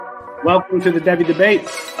Welcome to the Devy debate.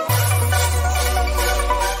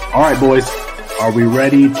 All right, boys, are we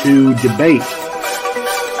ready to debate?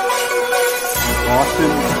 Austin,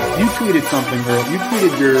 you tweeted something earlier. You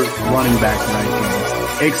tweeted your running back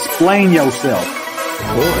rankings. Explain yourself.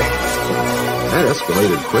 Boy, that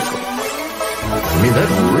escalated quickly. I mean, that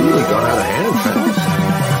really got out of hand fast.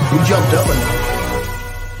 Who jumped up and...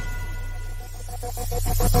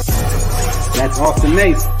 That's Austin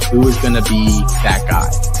Nace. Who is going to be that guy?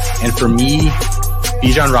 And for me,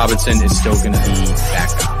 Bijan Robinson is still going to be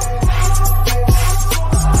that guy.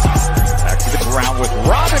 Back to the ground with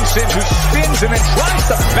Robinson, who spins and then tries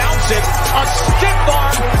to bounce it. A stiff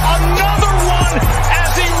arm, another one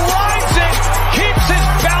as he rides it, keeps his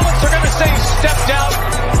balance. They're going to say stepped out,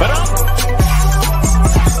 but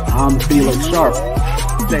I'm Felix Sharp.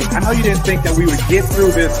 I know you didn't think that we would get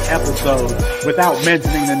through this episode without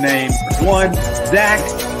mentioning the name one Zach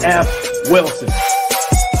F. Wilson.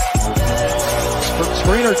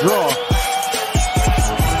 Screener draw.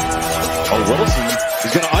 Oh, Wilson is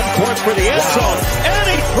going to uncork for the end zone, and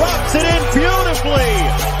he drops it in beautifully.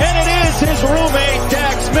 And it is his roommate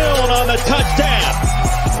Dax Milne on the touchdown.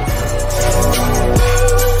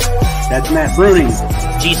 That's Matt Bruning.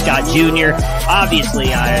 G. Scott Jr.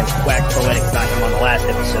 Obviously, I waxed poetic about him on the last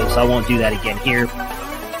episode, so I won't do that again here. And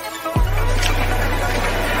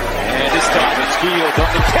this time it's Fields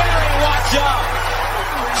on the carry. Watch out!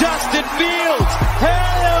 Justin Fields.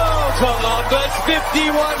 Hello, Columbus.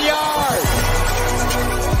 51 yards.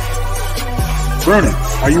 Bruning,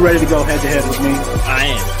 are you ready to go head-to-head with me?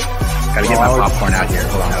 I am. Got to get my popcorn out here.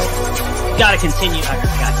 Hold on. Got to continue. I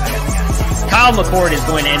got it. Kyle McCord is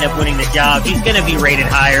going to end up winning the job. He's going to be rated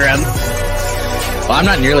higher. Well, I'm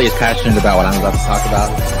not nearly as passionate about what I'm about to talk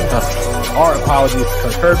about. Our apologies to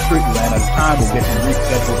Kirk Herbstreit. We ran out of time. We'll get him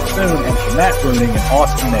rescheduled soon. And for Matt Bruning and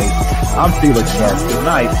Austin Nace, I'm Felix Sharp. Good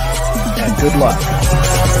night and good luck.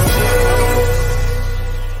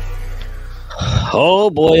 Oh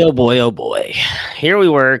boy, oh boy, oh boy. Here we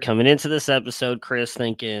were coming into this episode, Chris,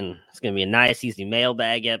 thinking it's going to be a nice, easy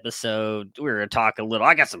mailbag episode. We were going to talk a little.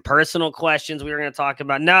 I got some personal questions we were going to talk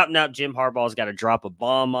about. Nope. Jim Harbaugh's got to drop a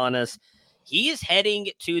bomb on us. He is heading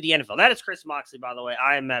to the NFL. That is Chris Moxley, by the way.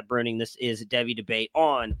 I am Matt Bruning. This is Devy Debate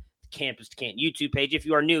on the Campus to Canton YouTube page. If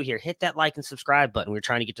you are new here, hit that like and subscribe button. We're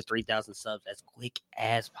trying to get to 3,000 subs as quick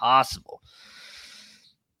as possible.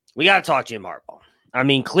 We got to talk Jim Harbaugh. I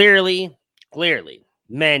mean, clearly,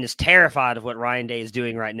 man is terrified of what Ryan Day is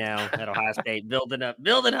doing right now at Ohio State, building up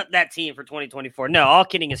that team for 2024. No, all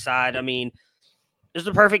kidding aside, I mean, this is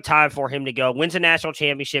the perfect time for him to go. Wins a national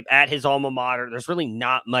championship at his alma mater. There's really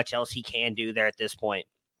not much else he can do there at this point.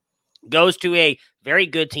 Goes to a very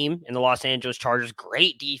good team in the Los Angeles Chargers.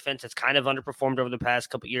 Great defense. It's kind of underperformed over the past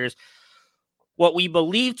couple of years. What we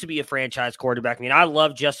believe to be a franchise quarterback. I mean, I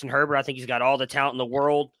love Justin Herbert. I think he's got all the talent in the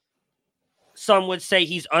world. Some would say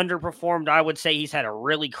he's underperformed. I would say he's had a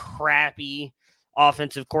really crappy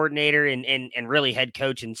offensive coordinator and really head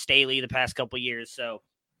coach in Staley the past couple of years. So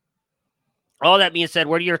all that being said,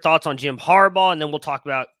 what are your thoughts on Jim Harbaugh? And then we'll talk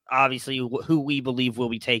about, obviously, who we believe will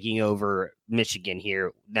be taking over Michigan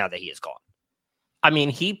here now that he is gone. I mean,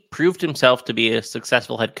 he proved himself to be a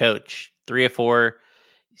successful head coach. 3 or 4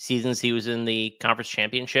 seasons he was in the conference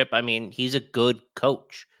championship. I mean, he's a good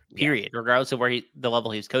coach. Period, regardless of where the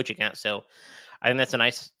level he's coaching at. So I think that's a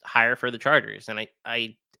nice hire for the Chargers. And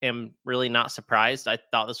I am really not surprised. I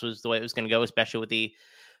thought this was the way it was going to go, especially with the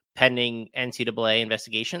pending NCAA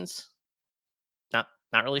investigations. Not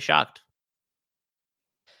really shocked.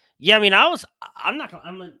 Yeah, I mean, I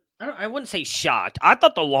wouldn't say shocked. I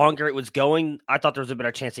thought the longer it was going, I thought there was a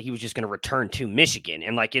better chance that he was just going to return to Michigan.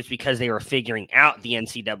 And it's because they were figuring out the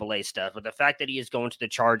NCAA stuff. But the fact that he is going to the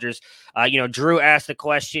Chargers, Drew asked the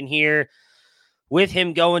question here, with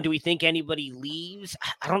him going, do we think anybody leaves?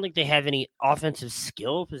 I don't think they have any offensive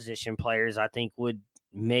skill position players I think would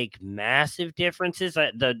make massive differences.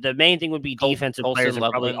 The main thing would be defensive players and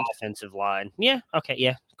probably offensive line. Yeah. Okay.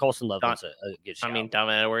 Yeah. Colson Loveland's a good shot. I mean, Dom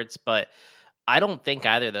Edwards, but I don't think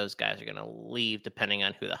either of those guys are going to leave depending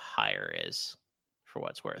on who the hire is, for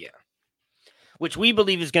what it's worth. Yeah. Which we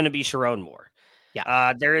believe is going to be Sharon Moore.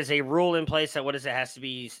 Yeah. There is a rule in place that it has to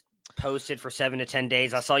be posted for 7 to 10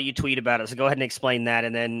 days. I saw you tweet about it. So go ahead and explain that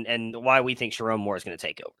and why we think Sharon Moore is going to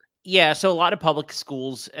take over. Yeah. So a lot of public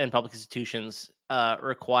schools and public institutions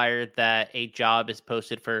require that a job is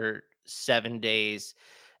posted for 7 days.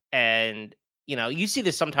 And, you see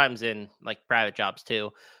this sometimes in private jobs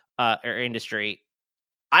too. Or industry.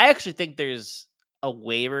 I actually think there's a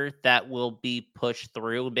waiver that will be pushed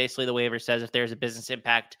through. Basically, the waiver says if there's a business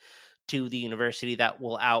impact to the university that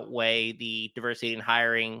will outweigh the diversity in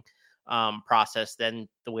hiring process, then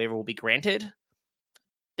the waiver will be granted.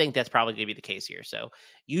 I think that's probably going to be the case here. So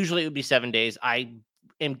usually it would be 7 days. I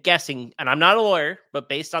am guessing, and I'm not a lawyer, but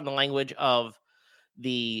based on the language of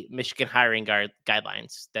the Michigan hiring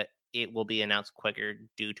guidelines, that it will be announced quicker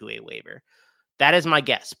due to a waiver. That is my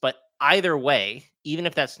guess. But either way, even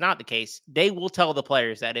if that's not the case, they will tell the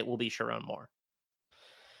players that it will be Sharon Moore.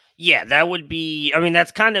 Yeah, that would be. I mean,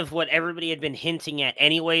 that's kind of what everybody had been hinting at.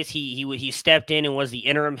 Anyways, he stepped in and was the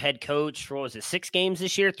interim head coach for, what was it, 6 games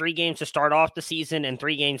this year? 3 games to start off the season and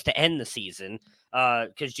 3 games to end the season.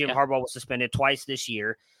 Because Jim Harbaugh was suspended twice this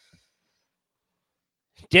year.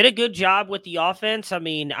 Did a good job with the offense. I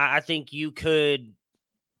mean, I think you could.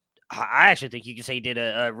 I actually think you could say he did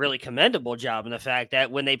a really commendable job in the fact that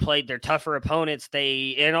when they played their tougher opponents,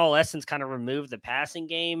 they, in all essence, kind of removed the passing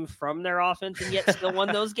game from their offense and yet still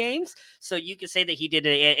won those games. So you could say that he did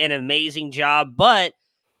an amazing job, but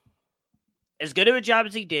as good of a job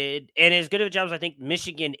as he did, and as good of a job as I think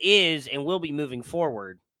Michigan is and will be moving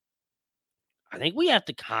forward, I think we have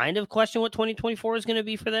to kind of question what 2024 is going to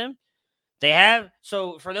be for them. They have,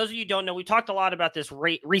 so for those of you who don't know, we talked a lot about this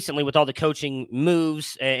recently with all the coaching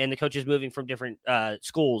moves and the coaches moving from different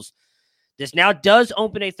schools. This now does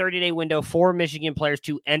open a 30-day window for Michigan players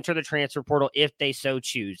to enter the transfer portal if they so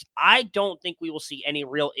choose. I don't think we will see any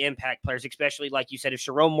real impact players, especially like you said, if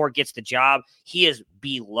Sharon Moore gets the job, he is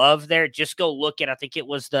beloved there. Just go look at, I think it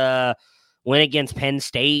was the win against Penn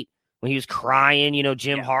State when he was crying,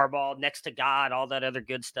 Jim Harbaugh, next to God, all that other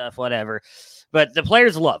good stuff, whatever. But the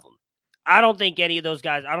players love him. I don't think any of those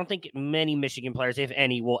guys, I don't think many Michigan players, if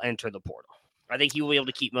any, will enter the portal. I think he will be able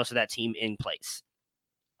to keep most of that team in place.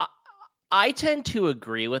 I tend to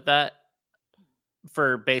agree with that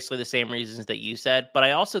for basically the same reasons that you said, but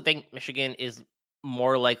I also think Michigan is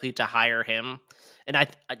more likely to hire him. And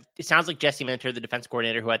it sounds like Jesse Minter, the defense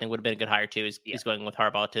coordinator, who I think would have been a good hire too, is going with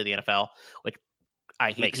Harbaugh to the NFL, which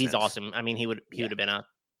he's sense. Awesome. I mean, he would have been a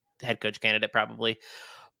head coach candidate probably,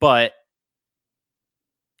 but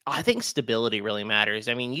I think stability really matters.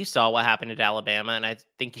 I mean, you saw what happened at Alabama, and I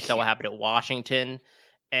think you saw what happened at Washington,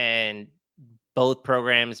 and both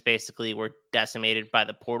programs basically were decimated by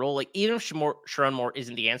the portal. Like, even if Sharon Moore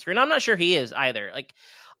isn't the answer, and I'm not sure he is either. Like,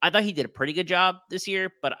 I thought he did a pretty good job this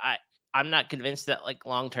year, but I'm not convinced that, like,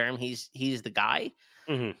 long term he's the guy.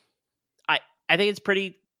 Mm-hmm. I think it's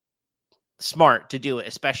pretty smart to do it,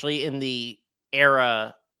 especially in the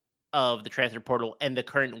era of the transfer portal and the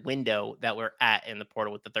current window that we're at in the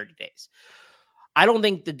portal with the 30 days. I don't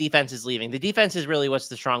think the defense is leaving. The defense is really what's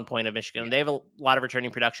the strong point of Michigan. They have a lot of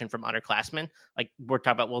returning production from underclassmen. Like, we're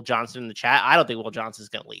talking about Will Johnson in the chat. I don't think Will Johnson is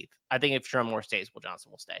going to leave. I think if Sharon Moore stays, Will Johnson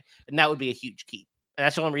will stay. And that would be a huge key. And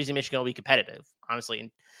that's the only reason Michigan will be competitive, honestly,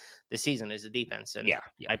 in this season is the defense. And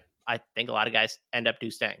I think a lot of guys end up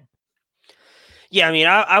staying. Yeah, I mean,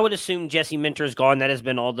 I would assume Jesse Minter's gone. That has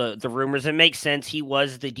been all the rumors. It makes sense. He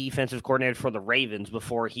was the defensive coordinator for the Ravens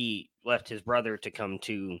before he left his brother to come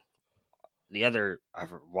to the other,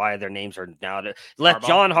 why their names are now, left Harbaugh.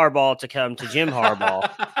 John Harbaugh to come to Jim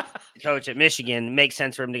Harbaugh, coach at Michigan. Makes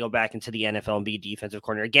sense for him to go back into the NFL and be defensive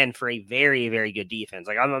coordinator again for a very, very good defense.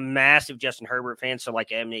 Like, I'm a massive Justin Herbert fan, so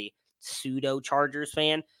like I'm a pseudo Chargers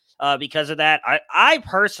fan because of that. I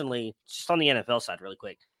personally, just on the NFL side really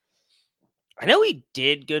quick, I know he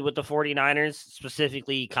did good with the 49ers,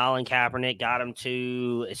 specifically Colin Kaepernick got him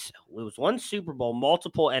to, it was one Super Bowl,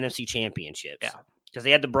 multiple NFC championships. Yeah. Because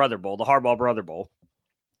they had the Brother Bowl, the Harbaugh Brother Bowl.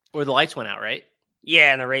 Where the lights went out, right?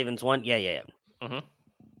 Yeah, and the Ravens won. Yeah. Mm-hmm.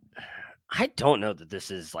 I don't know that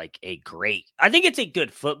this is like I think it's a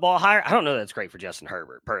good football hire. I don't know that it's great for Justin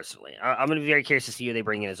Herbert, personally. I'm going to be very curious to see who they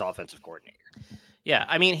bring in as offensive coordinator. Yeah,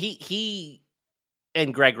 I mean, he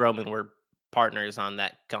and Greg Roman were partners on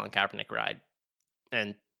that Colin Kaepernick ride.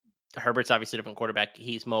 And Herbert's obviously a different quarterback.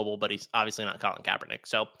 He's mobile, but he's obviously not Colin Kaepernick.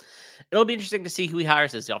 So it'll be interesting to see who he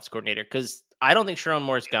hires as the offensive coordinator, because I don't think Sharon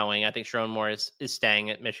Moore is going. I think Sharon Moore is staying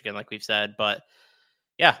at Michigan, like we've said. But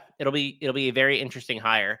yeah, it'll be a very interesting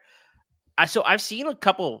hire. So I've seen a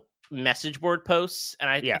couple message board posts, and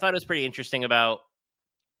I thought it was pretty interesting about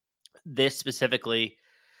this specifically.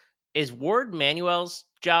 Is Ward Manuel's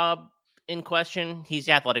job in question? He's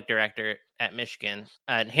the athletic director at Michigan,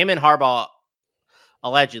 and him and Harbaugh,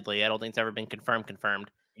 allegedly, I don't think it's ever been confirmed.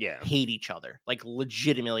 Yeah, hate each other, like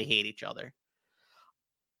legitimately hate each other.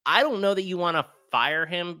 I don't know that you want to fire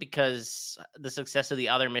him because the success of the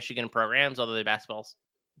other Michigan programs, although their basketball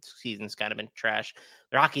season's kind of been trash,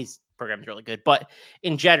 their hockey program is really good. But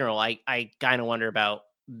in general, I kind of wonder about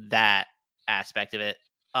that aspect of it.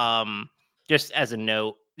 Just as a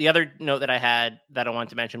note, the other note that I had that I wanted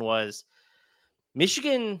to mention was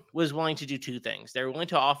Michigan was willing to do two things. They were willing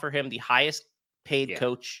to offer him the highest paid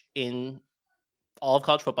coach in all of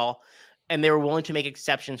college football, and they were willing to make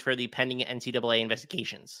exceptions for the pending NCAA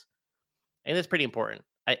investigations. And that's pretty important.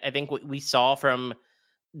 I think what we saw from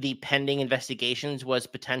the pending investigations was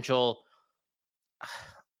potential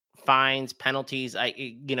fines, penalties,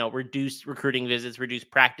 reduced recruiting visits,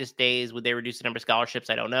 reduced practice days. Would they reduce the number of scholarships?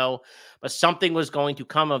 I don't know. But something was going to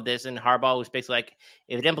come of this, and Harbaugh was basically like,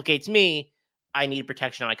 if it implicates me, I need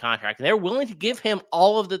protection on my contract. And they're willing to give him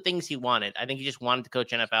all of the things he wanted. I think he just wanted to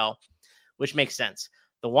coach NFL, which makes sense.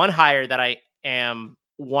 The one hire that I am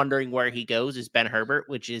wondering where he goes is Ben Herbert,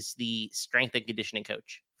 which is the strength and conditioning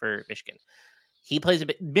coach for Michigan. He plays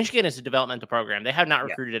Michigan is a developmental program. They have not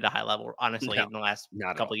recruited at a high level, honestly, in the last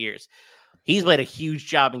couple of years. He's played a huge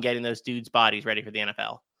job in getting those dudes' bodies ready for the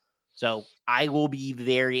NFL. So I will be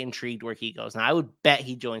very intrigued where he goes. And I would bet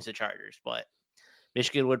he joins the Chargers, but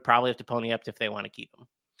Michigan would probably have to pony up if they want to keep him.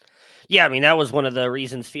 Yeah, I mean, that was one of the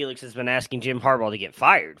reasons Felix has been asking Jim Harbaugh to get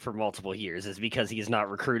fired for multiple years, is because he has not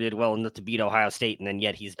recruited well enough to beat Ohio State, and then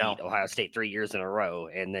yet he's beat Ohio State 3 years in a row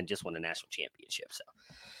and then just won a national championship. So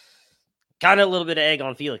kind of a little bit of egg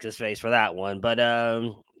on Felix's face for that one. But I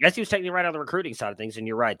guess he was technically right on the recruiting side of things, and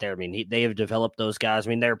you're right there. I mean, they have developed those guys. I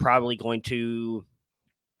mean, they're probably going to,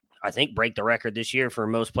 I think, break the record this year for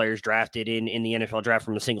most players drafted in the NFL draft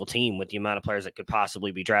from a single team, with the amount of players that could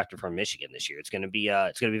possibly be drafted from Michigan this year. It's going to be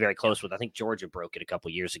very close with, I think Georgia broke it a couple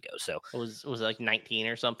years ago. So it was like 19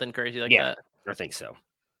 or something crazy like that. I think so.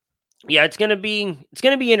 Yeah, it's going to be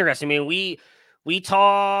interesting. I mean, we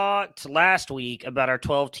talked last week about our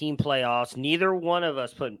 12-team playoffs. Neither one of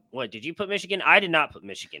us did you put Michigan? I did not put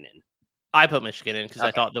Michigan in. I put Michigan in because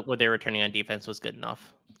I thought that what they were returning on defense was good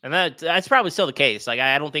enough. And that's probably still the case. Like,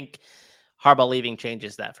 I don't think Harbaugh leaving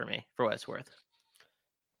changes that for me, for what it's worth.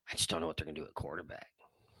 I just don't know what they're going to do at quarterback.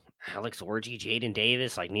 Alex Orji, Jaden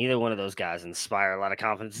Davis, like, neither one of those guys inspire a lot of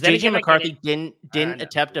confidence. JJ McCarthy didn't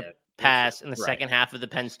attempt a pass in the second half of the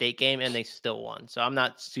Penn State game, and they still won. So I'm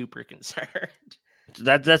not super concerned.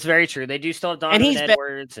 That's very true. They do still have Donovan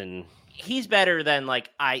Edwards, and he's better than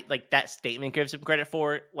that statement gives him credit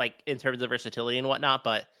for, like, in terms of versatility and whatnot.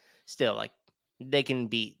 But still, like, they can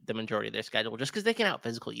beat the majority of their schedule just because they can out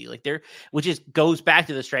physical you. Like, goes back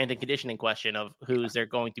to the strength and conditioning question of who's they're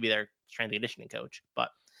going to be their strength and conditioning coach. But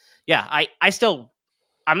yeah,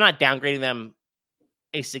 I'm not downgrading them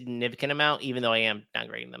a significant amount, even though I am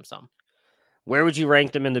downgrading them some. Where would you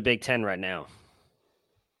rank them in the Big Ten right now?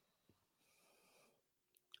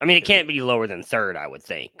 I mean, it can't be lower than third, I would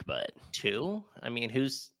think, but 2. I mean,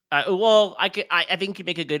 who's I think you could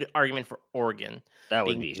make a good argument for Oregon. That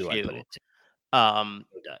would be who I put it to.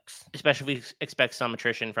 Ducks, especially if we expect some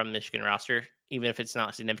attrition from the Michigan roster, even if it's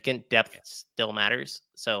not significant, depth still matters.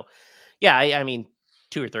 So, yeah, I mean,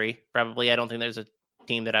 2 or 3 probably. I don't think there's a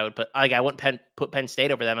team that I would put. Like, I wouldn't put Penn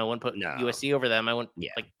State over them. I wouldn't put USC over them. I wouldn't.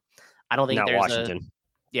 I don't think not there's Washington.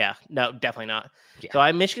 No, definitely not. Yeah.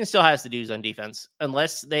 So Michigan still has the dudes on defense,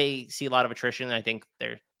 unless they see a lot of attrition. I think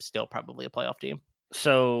they're still probably a playoff team.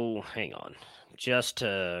 So hang on,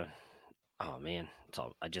 oh man.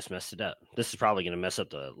 I just messed it up. This is probably going to mess up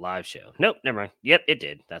the live show. Nope, never mind. Yep, it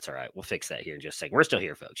did. That's all right. We'll fix that here in just a second. We're still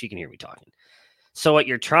here, folks. You can hear me talking. So what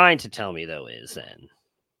you're trying to tell me, though, is then...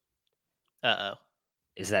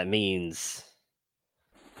 is that means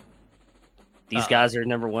these guys are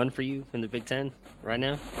number 1 for you in the Big Ten right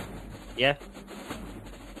now? Yeah?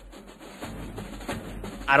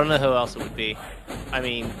 I don't know who else it would be. I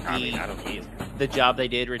mean, I don't either. The job they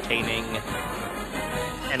did retaining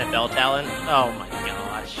NFL talent. Oh my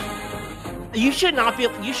gosh. You should not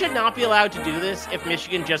be allowed to do this if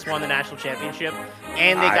Michigan just won the national championship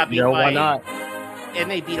and they got beat why not? And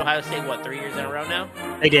they beat Ohio State 3 years in a row now?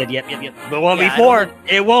 They did. Yep. But it won't be 4.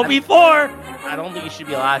 It won't be 4. I don't think you should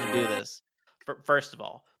be allowed to do this. First of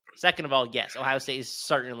all. Second of all, yes, Ohio State is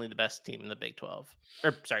certainly the best team in the Big 12.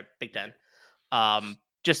 Big 10.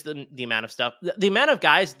 Just the amount of stuff. The amount of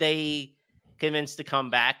guys they convinced to come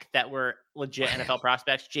back that were legit NFL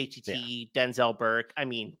prospects, JTT, Denzel Burke. I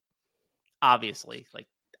mean, obviously, like,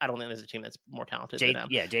 I don't think there's a team that's more talented than them.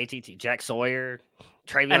 Yeah, JTT, Jack Sawyer,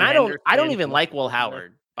 Travion and I don't even like Will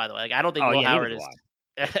Howard, by the way. Like, I don't think Will Howard is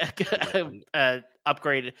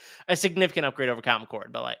a significant upgrade over Common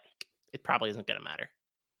Cord, but like, it probably isn't going to matter.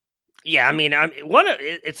 Yeah, I mean,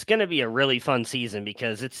 it's going to be a really fun season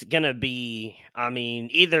because it's going to be, I mean,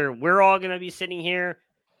 either we're all going to be sitting here,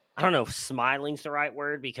 I don't know if smiling's the right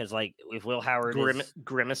word, because like if Will Howard is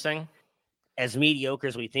grimacing as mediocre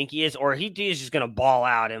as we think he is, or he is just going to ball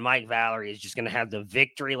out and Mike Valerie is just going to have the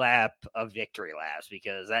victory lap of victory laps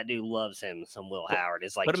because that dude loves him. Some Will Howard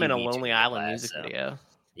is like, put him in a Lonely Island music video.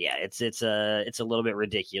 Yeah, it's a little bit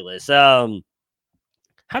ridiculous. How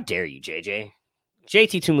dare you, JJ?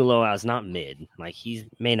 JT Tuimoloau is not mid. Like, he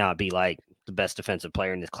may not be like the best defensive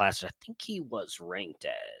player in this class. I think he was ranked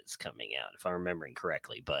as coming out, if I'm remembering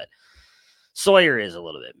correctly. But Sawyer is a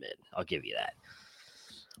little bit mid. I'll give you that.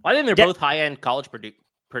 I think they're both high-end college producers.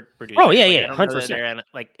 Oh, yeah, Like, yeah, I don't know 100%. that they're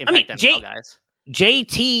like impact NFL guys.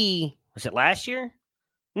 JT, was it last year?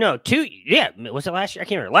 No, was it last year? I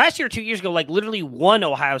can't remember. Last year, 2 years ago, like literally won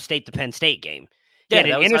Ohio State to Penn State game. He had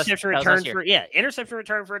an interception return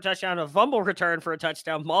for a touchdown, a fumble return for a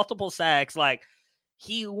touchdown, multiple sacks. Like,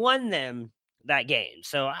 he won them that game.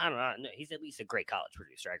 So I don't know. He's at least a great college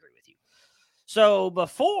producer. I agree with you. So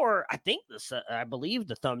before, I believe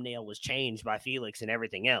the thumbnail was changed by Felix and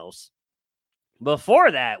everything else. Before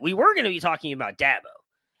that, we were going to be talking about Dabo.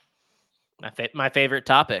 My favorite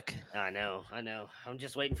topic. I know. I'm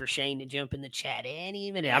just waiting for Shane to jump in the chat any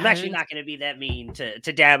minute. I'm actually not going to be that mean to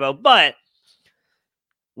Dabo, but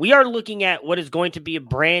we are looking at what is going to be a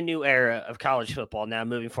brand new era of college football now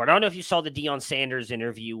moving forward. I don't know if you saw the Deion Sanders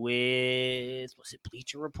interview with, was it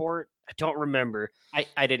Bleacher Report? I don't remember.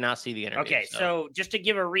 I did not see the interview. Okay, so just to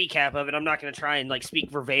give a recap of it, I'm not going to try and like speak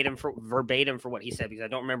verbatim for what he said because I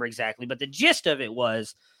don't remember exactly. But the gist of it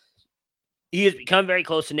was he has become very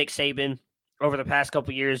close to Nick Saban over the past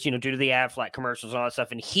couple of years, due to the Aflac commercials and all that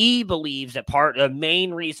stuff. And he believes that the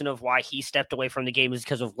main reason of why he stepped away from the game is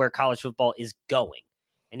because of where college football is going.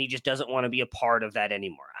 And he just doesn't want to be a part of that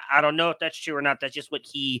anymore. I don't know if that's true or not. That's just what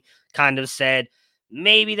he kind of said.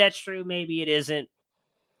 Maybe that's true. Maybe it isn't.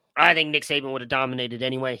 I think Nick Saban would have dominated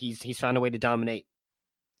anyway. He's found a way to dominate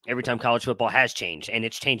every time college football has changed, and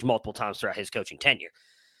it's changed multiple times throughout his coaching tenure.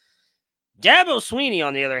 Dabo Swinney,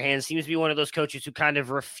 on the other hand, seems to be one of those coaches who kind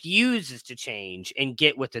of refuses to change and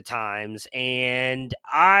get with the times. And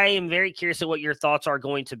I am very curious at what your thoughts are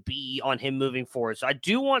going to be on him moving forward. So I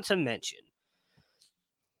do want to mention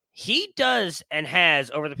he does and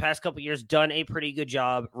has over the past couple of years done a pretty good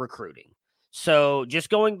job recruiting. So just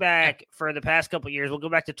going back for the past couple of years, we'll go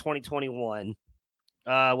back to 2021.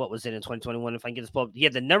 What was it in 2021? If I can get this pulled up, he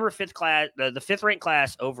had the fifth ranked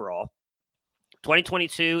class overall.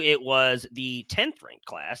 2022, it was the 10th ranked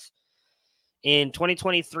class. In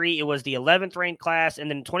 2023, it was the 11th ranked class, and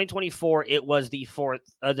then in 2024, it was the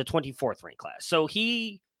 24th ranked class. So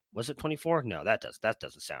was it 24? No, that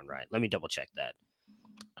doesn't sound right. Let me double check that.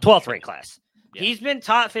 12th ranked class. Yeah. He's been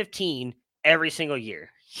top 15 every single year.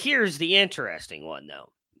 Here's the interesting one,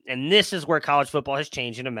 though. And this is where college football has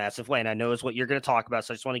changed in a massive way. And I know it's what you're going to talk about.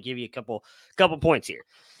 So I just want to give you a couple points here.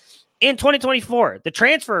 In 2024, the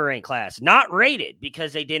transfer rank class, not rated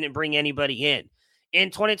because they didn't bring anybody in. In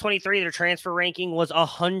 2023, their transfer ranking was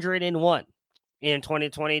 101. In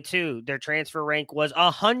 2022, their transfer rank was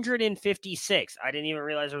 156. I didn't even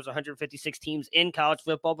realize there was 156 teams in college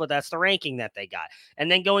football, but that's the ranking that they got. And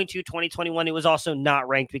then going to 2021, it was also not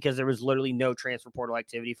ranked because there was literally no transfer portal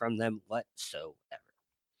activity from them whatsoever.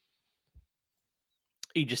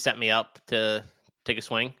 You just set me up to take a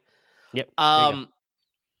swing. Yep.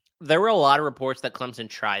 There were a lot of reports that Clemson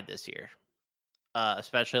tried this year,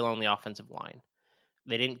 especially along the offensive line.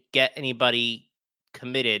 They didn't get anybody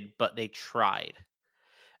committed, but they tried.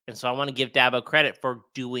 And so I want to give Dabo credit for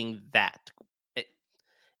doing that.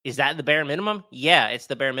 Is that the bare minimum? Yeah, it's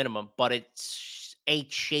the bare minimum, but it's a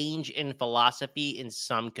change in philosophy in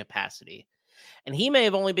some capacity. And he may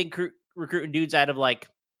have only been recruiting dudes out of like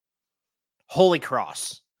Holy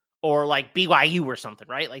Cross or like BYU or something,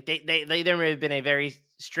 right? Like there may have been a very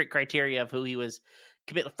strict criteria of who he was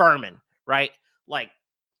committed. Furman, right? Like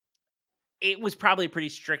it was probably a pretty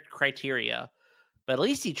strict criteria, but at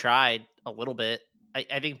least he tried a little bit.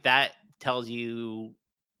 I think that tells you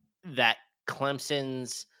that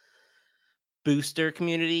Clemson's booster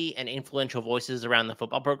community and influential voices around the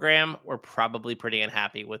football program were probably pretty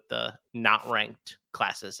unhappy with the not ranked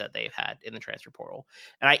classes that they've had in the transfer portal.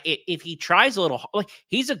 And if he tries a little, like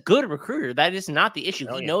he's a good recruiter, that is not the issue.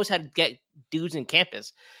 He knows how to get dudes in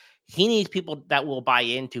campus. He needs people that will buy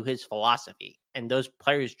into his philosophy. And those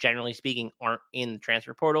players, generally speaking, aren't in the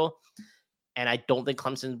transfer portal. And I don't think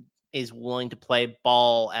Clemson is willing to play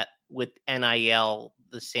ball with NIL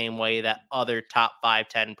the same way that other top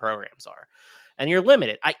 5-10 programs are. And you're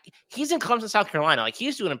limited. He's in Clemson, South Carolina. Like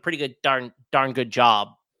he's doing a pretty good, darn good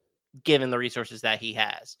job given the resources that he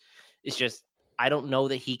has. It's just, I don't know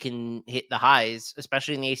that he can hit the highs,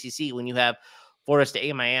 especially in the ACC when you have Florida State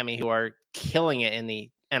and Miami who are killing it in the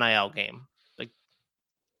NIL game. Like,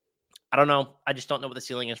 I don't know. I just don't know what the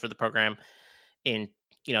ceiling is for the program in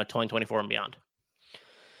 2024 and beyond.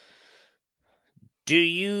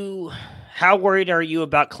 How worried are you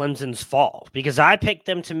about Clemson's fall? Because I picked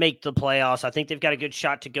them to make the playoffs. I think they've got a good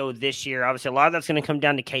shot to go this year. Obviously, a lot of that's going to come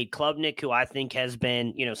down to Cade Klubnik, who I think has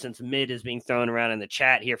been, since mid is being thrown around in the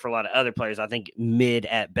chat here for a lot of other players. I think mid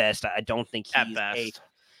at best. I don't think he's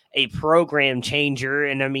a program changer.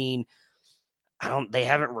 And I mean, they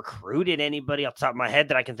haven't recruited anybody off the top of my head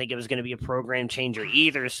that I can think of is going to be a program changer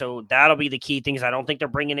either. So that'll be the key things. I don't think they're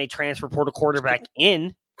bringing a transfer portal quarterback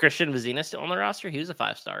in. Christian Vizina still on the roster? He was a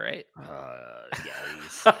 5-star, right?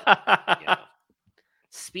 Yeah.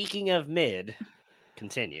 Speaking of mid,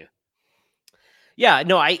 continue. Yeah,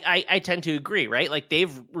 no, I tend to agree, right? Like,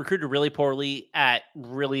 they've recruited really poorly at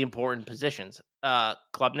really important positions.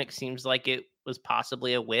 Klubnik seems like it was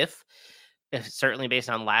possibly a whiff, certainly based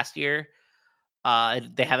on last year.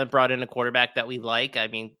 They haven't brought in a quarterback that we like. I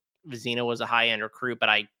mean, Vizina was a high-end recruit, but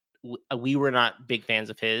we were not big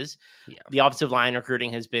fans of his. Yeah. The offensive line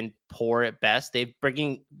recruiting has been poor at best. They've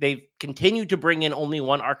continued to bring in only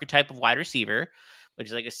one archetype of wide receiver, which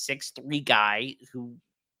is like a 6'3" guy who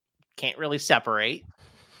can't really separate.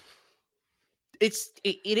 It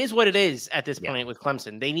is what it is at this point with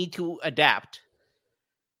Clemson. They need to adapt.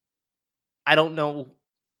 I don't know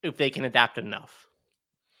if they can adapt enough.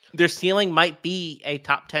 Their ceiling might be a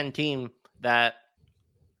top 10 team that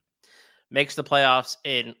makes the playoffs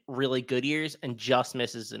in really good years and just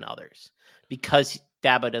misses in others because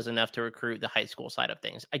Dabo does enough to recruit the high school side of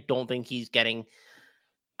things. I don't think he's getting...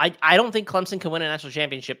 I don't think Clemson can win a national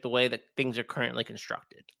championship the way that things are currently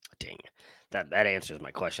constructed. Dang it. That answers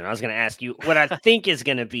my question. I was going to ask you what I think is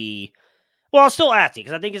going to be... Well, I'll still ask you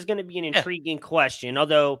because I think it's going to be an intriguing question,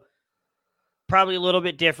 although probably a little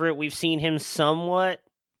bit different. We've seen him somewhat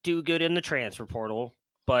do good in the transfer portal,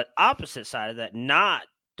 but opposite side of that, not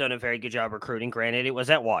done a very good job recruiting. Granted, it was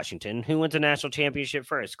at Washington. Who wins a national championship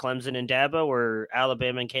first, Clemson and Dabo or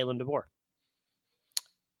Alabama and Kalen DeBoer?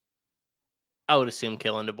 I would assume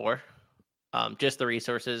Kalen DeBoer. Just the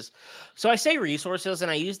resources. So I say resources, and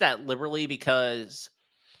I use that liberally because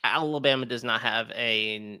Alabama does not have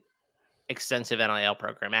an extensive NIL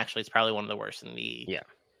program. Actually, it's probably one of the worst in the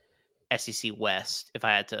SEC West, if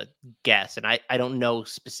I had to guess. And I don't know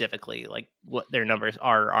specifically like what their numbers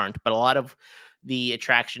are or aren't, but a lot of the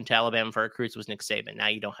attraction to Alabama for recruits was Nick Saban. Now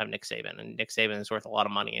you don't have Nick Saban, and Nick Saban is worth a lot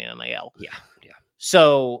of money in NIL. Yeah.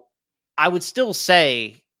 So I would still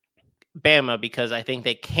say Bama because I think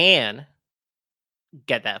they can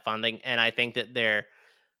get that funding, and I think that their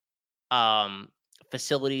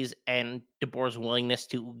facilities and DeBoer's willingness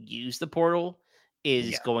to use the portal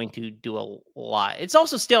is going to do a lot. It's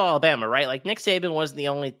also still Alabama, right? Like Nick Saban wasn't the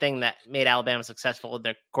only thing that made Alabama successful in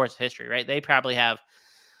their course of history, right? They probably have,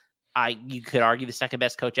 you could argue, the second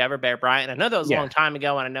best coach ever, Bear Bryant. I know that was a long time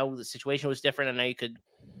ago, and I know the situation was different. I know you could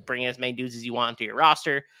bring in as many dudes as you want to your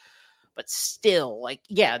roster, but still, like,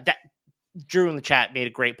 that Drew in the chat made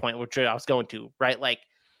a great point, which I was going to, right? Like,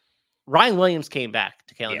 Ryan Williams came back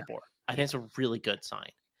to Kalen DeBoer. I think it's a really good sign.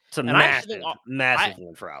 It's a massive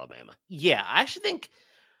win for Alabama. Yeah, I actually think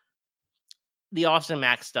the Austin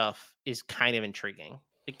Mack stuff is kind of intriguing.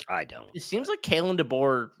 Like, I don't. It seems like Kalen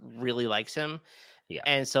DeBoer really likes him. Yeah.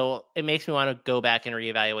 And so it makes me want to go back and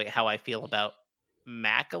reevaluate how I feel about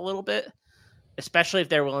Mack a little bit, especially if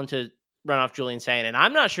they're willing to run off Julian Sain. And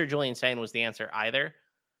I'm not sure Julian Sain was the answer either.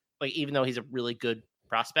 Like, even though he's a really good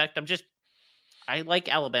prospect, I like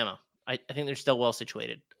Alabama. I think they're still well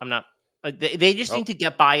situated. I'm not, they just need to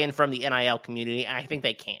get buy-in from the NIL community, and I think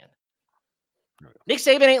they can. Nick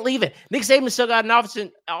Saban ain't leaving. Nick Saban still got an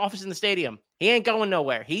office in the stadium. He ain't going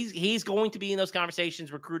nowhere. He's going to be in those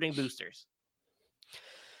conversations recruiting boosters.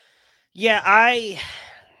 Yeah,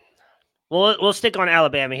 we'll stick on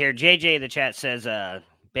Alabama here. JJ in the chat says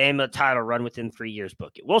Bama title run within 3 years,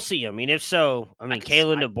 book it. We'll see. I mean, if so,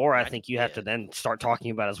 Kalen DeBoer, I think you have to then start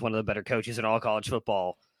talking about as one of the better coaches in all college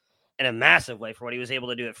football in a massive way for what he was able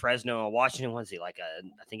to do at Fresno and Washington. Was he I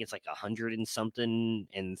think it's like 100 and something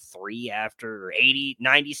in 3 after, or 80,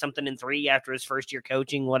 90 something in 3 after his first year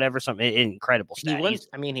coaching, whatever, something incredible stat.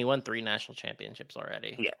 He won 3 national championships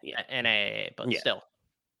already. Yeah. NAA, but still.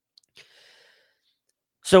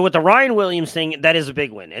 So with the Ryan Williams thing, that is a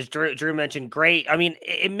big win. As Drew mentioned, great. I mean,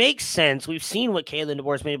 it makes sense. We've seen what Kalen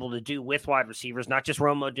DeBoer's been able to do with wide receivers, not just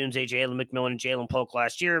Rome Odunze, Jalen McMillan, and Jalen Polk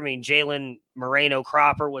last year. I mean, Jalen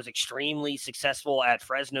Moreno-Cropper was extremely successful at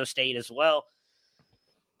Fresno State as well.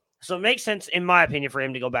 So it makes sense, in my opinion, for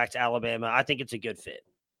him to go back to Alabama. I think it's a good fit.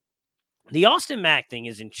 The Austin Mack thing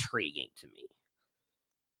is intriguing to me.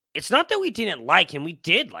 It's not that we didn't like him. We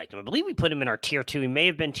did like him. I believe we put him in our tier 2. He may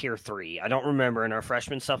have been tier 3. I don't remember, in our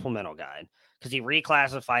freshman supplemental guide, because he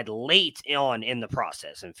reclassified late on in the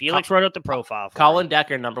process. And Felix wrote up the profile. Colin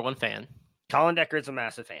Decker, #1 fan. Colin Decker is a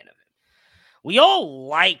massive fan of him. We all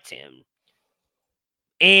liked him.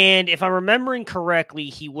 And if I'm remembering correctly,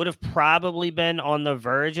 he would have probably been on the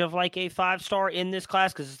verge of like a 5-star in this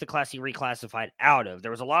class because it's the class he reclassified out of.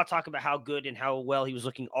 There was a lot of talk about how good and how well he was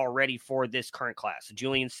looking already for this current class.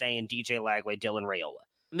 Julian Sayin, DJ Lagway, Dylan Raiola.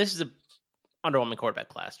 And this is a underwhelming quarterback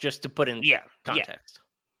class, just to put in context. Yeah.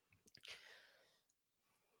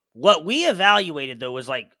 What we evaluated, though, was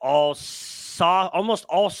like almost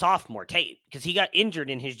all sophomore tape because he got injured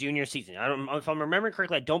in his junior season. I don't, if I'm remembering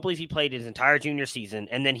correctly, I don't believe he played his entire junior season,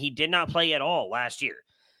 and then he did not play at all last year.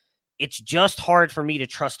 It's just hard for me to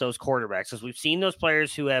trust those quarterbacks because we've seen those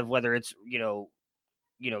players who have, whether it's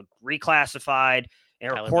reclassified or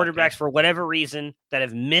quarterbacks for whatever reason that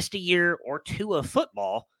have missed a year or two of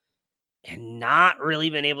football and not really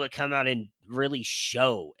been able to come out and really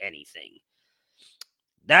show anything.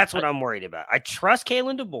 That's what I'm worried about. I trust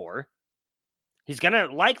Kalen DeBoer. He's going to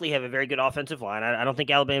likely have a very good offensive line. I don't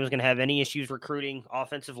think Alabama's going to have any issues recruiting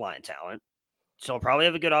offensive line talent. So he'll probably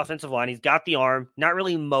have a good offensive line. He's got the arm, not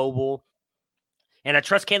really mobile. And I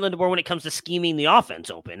trust Kalen DeBoer when it comes to scheming the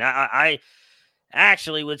offense open. I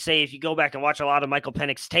actually would say if you go back and watch a lot of Michael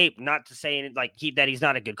Penix's tape, not to say that he's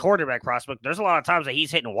not a good quarterback prospect, there's a lot of times that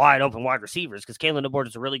he's hitting wide open wide receivers because Kalen DeBoer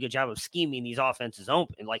does a really good job of scheming these offenses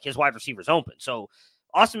open, like his wide receivers open. So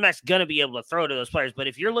Austin Mack's going to be able to throw to those players. But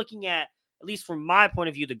if you're looking at least from my point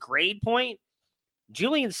of view, the grade point,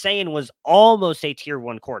 Julian Sayin was almost a tier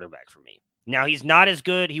 1 quarterback for me. Now, he's not as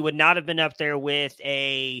good. He would not have been up there with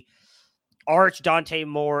a Arch, Dante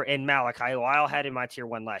Moore, and Malachi, who I had in my tier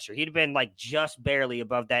 1 last year. He'd have been like just barely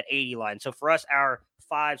above that 80 line. So for us, our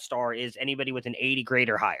 5-star is anybody with an 80 grade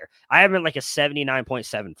or higher. I have him like a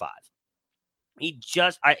 79.75.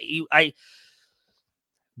 I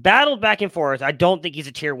battled back and forth. I don't think he's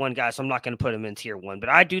a tier 1 guy, so I'm not going to put him in tier 1. But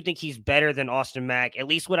I do think he's better than Austin Mack, at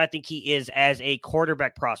least what I think he is as a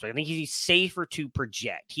quarterback prospect. I think he's safer to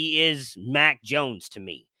project. He is Mac Jones to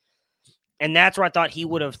me. And that's where I thought he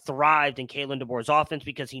would have thrived in Kalen DeBoer's offense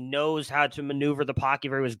because he knows how to maneuver the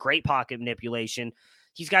pocket. He was great pocket manipulation.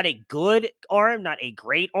 He's got a good arm, not a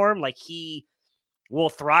great arm. Like he will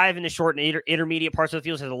thrive in the short and intermediate parts of the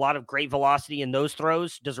field. Has a lot of great velocity in those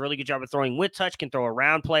throws. Does a really good job of throwing with touch, can throw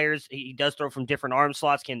around players. He does throw from different arm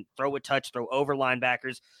slots, can throw with touch, throw over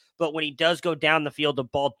linebackers. But when he does go down the field, the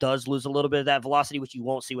ball does lose a little bit of that velocity, which you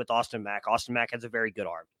won't see with Austin Mack. Austin Mack has a very good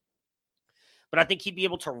arm. But I think he'd be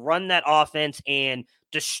able to run that offense and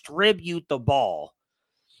distribute the ball.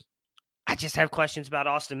 I just have questions about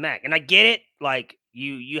Austin Mack. And I get it. Like,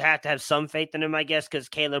 you have to have some faith in him, I guess, because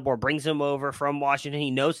Caleb DeBoer brings him over from Washington.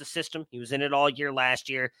 He knows the system. He was in it all year last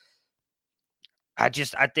year. I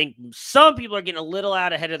think some people are getting a little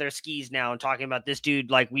out ahead of their skis now and talking about this dude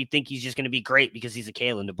like we think he's just going to be great because he's a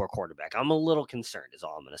Caleb DeBoer quarterback. I'm a little concerned is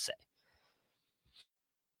all I'm going to say.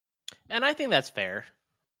 And I think that's fair.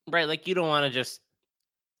 Right, like you don't want to just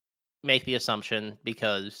make the assumption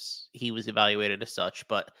because he was evaluated as such.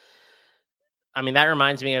 But, I mean, that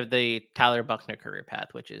reminds me of the Tyler Buckner career path,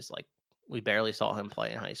 which is like we barely saw him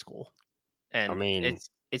play in high school. And I mean, it's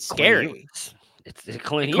scary. It's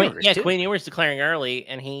Quinn Ewers. Yeah, Quinn Ewers declaring early,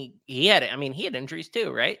 and he had it. I mean, he had injuries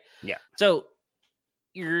too, right? Yeah. So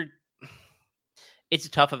it's a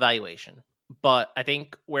tough evaluation. But I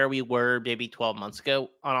think where we were maybe 12 months ago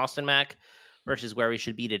on Austin Mack versus where we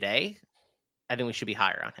should be today, I think we should be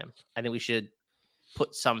higher on him. I think we should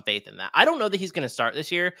put some faith in that. I don't know that he's going to start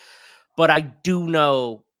this year, but I do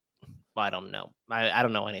know. Well, I don't know. I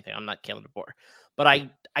don't know anything. I'm not Kalen DeBoer. But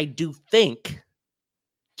I do think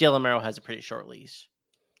Jalen Merrill has a pretty short leash.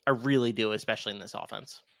 I really do, especially in this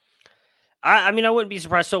offense. I mean, I wouldn't be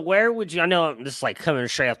surprised. So where would you, I know this is like coming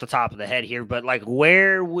straight off the top of the head here, but like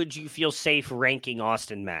where would you feel safe ranking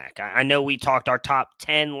Austin Mack? I know we talked our top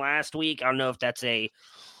 10 last week. I don't know if that's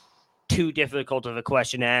too difficult of a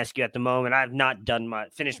question to ask you at the moment. I've not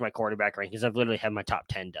finished my quarterback rankings. I've literally had my top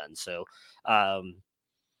 10 done. So,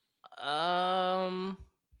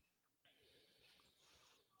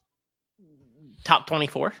 top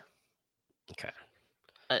 24. Okay.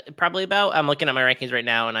 Probably about. I'm looking at my rankings right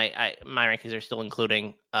now, and my rankings are still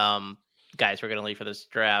including guys we're going to leave for this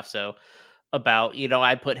draft. So about,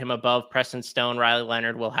 I put him above Preston Stone, Riley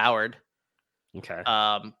Leonard, Will Howard. Okay.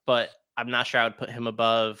 But I'm not sure I would put him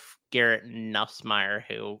above Garrett Nussmeier,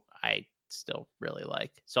 who I still really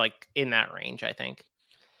like. So like in that range, I think.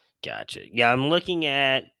 Gotcha. Yeah, I'm looking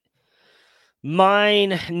at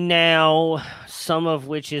mine now, some of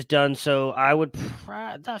which is done. So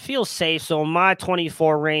that feels safe. So in my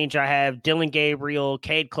 24 range, I have Dylan Gabriel,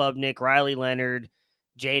 Cade Klubnik, Riley Leonard,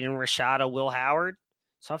 Jaden Rashada, Will Howard.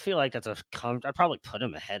 So I feel like I'd probably put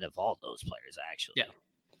him ahead of all those players, actually. Yeah.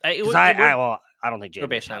 I don't think we're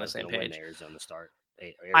based Jalen on the same page. Arizona start.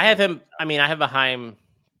 I have him. I mean, I have behind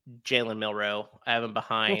Jalen Milroe. I have him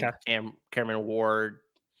behind Cameron Ward.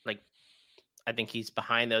 Like, I think he's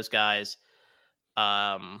behind those guys.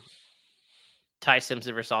 Ty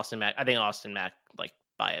Simpson versus Austin Mack. I think Austin Mack like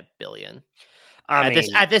by a billion.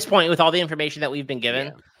 At this point, with all the information that we've been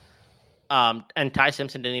given, and Ty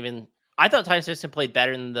Simpson didn't even. I thought Ty Simpson played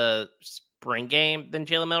better in the spring game than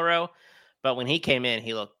Jalen Milroe, but when he came in,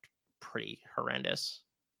 he looked pretty horrendous.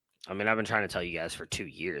 I mean, I've been trying to tell you guys for 2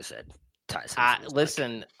 years that Ty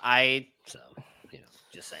Simpson.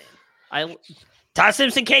 Just saying. Ty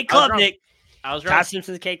Simpson, Kate Klubnik. I was wrong. Ty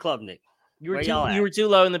Simpson, Kate Klubnik. You were too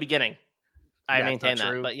low in the beginning. I maintain that.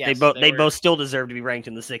 True. But yes, they both still deserve to be ranked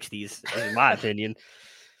in the 60s, in my opinion.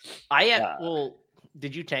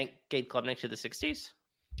 Did you tank Kate Klubnik to the 60s? Is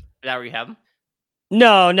that where you have him?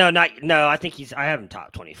 No. I think I have him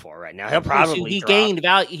top 24 right now. He'll probably gained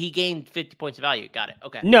value. He gained 50 points of value. Got it.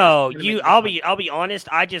 Okay. No, I'll be honest.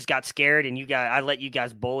 I just got scared, and I let you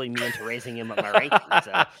guys bully me into raising him up my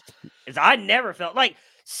rankings. I never felt like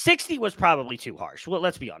 60 was probably too harsh. Well,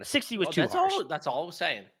 let's be honest. 60 was too harsh. That's all I was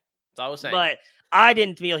saying. But I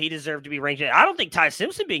didn't feel he deserved to be ranked. I don't think Ty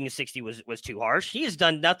Simpson being a 60 was too harsh. He has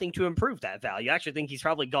done nothing to improve that value. I actually think he's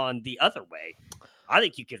probably gone the other way. I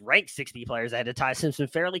think you could rank 60 players ahead of Ty Simpson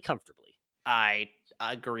fairly comfortably. I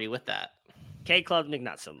agree with that. K Klubnik,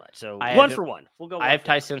 not so much. So for one. We'll go. I have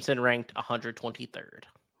Ty Simpson ranked 123rd.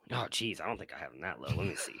 Oh, geez. I don't think I have him that low. Let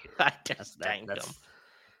me see here. I just tanked him.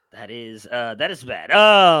 That is bad.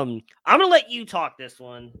 I'm gonna let you talk this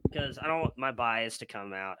one because I don't want my bias to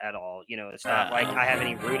come out at all. It's not like I have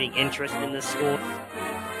any rooting interest in this school.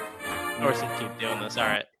 Of course, keep doing this. All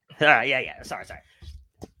right. Yeah. Sorry.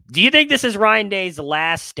 Do you think this is Ryan Day's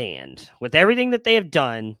last stand with everything that they have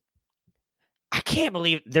done? I can't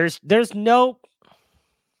believe there's no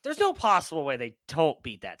possible way they don't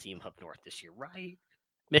beat that team up north this year, right?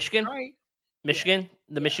 Michigan, right? Michigan,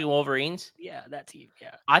 Michigan Wolverines. Yeah, that team.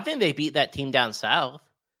 Yeah, I think they beat that team down south.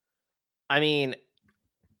 I mean,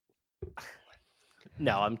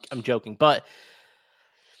 no, I'm joking, but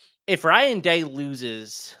if Ryan Day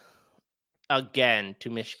loses again to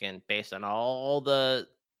Michigan based on all the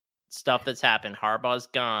stuff that's happened, Harbaugh's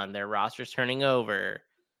gone, their roster's turning over,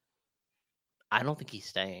 I don't think he's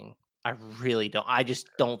staying. I really don't. I just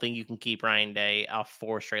don't think you can keep Ryan Day off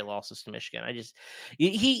 4 straight losses to Michigan.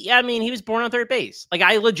 He was born on third base. Like,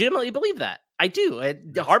 I legitimately believe that. I do.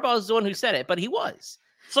 Harbaugh is the one who said it, but he was.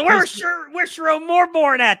 So where's Sharon Moore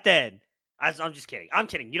born at then? I'm just kidding. I'm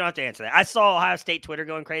kidding. You don't have to answer that. I saw Ohio State Twitter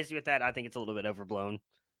going crazy with that. I think it's a little bit overblown.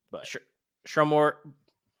 But Sharon Moore,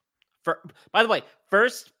 by the way,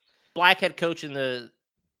 first black head coach in the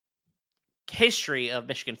history of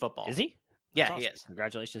Michigan football. Is he? Yeah, awesome. He is.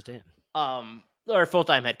 Congratulations to him. Or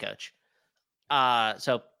full-time head coach.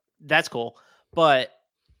 So that's cool. But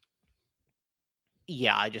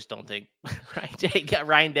yeah, I just don't think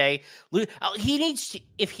Ryan Day. He needs to,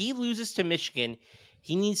 if he loses to Michigan,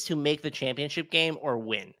 he needs to make the championship game or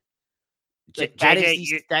win. Like,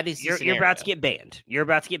 you're about to get banned. You're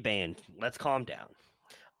about to get banned. Let's calm down.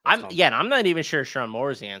 I'm not even sure Sharon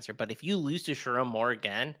Moore is the answer, but if you lose to Sharon Moore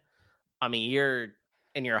again, I mean, you're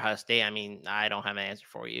in your Ohio State. I mean, I don't have an answer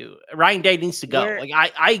for you. Ryan Day needs to go.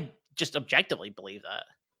 I just objectively believe that.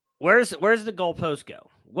 Where's the goalpost go?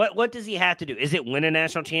 What does he have to do? Is it win a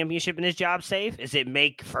national championship and his job safe? Is it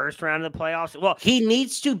make first round of the playoffs? Well, he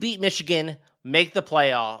needs to beat Michigan, make the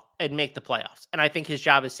playoffs. And I think his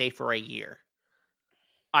job is safe for a year.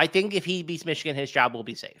 I think if he beats Michigan, his job will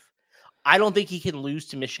be safe. I don't think he can lose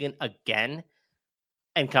to Michigan again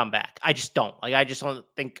and come back. I just don't. I just don't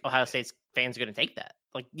think Ohio State's fans are going to take that.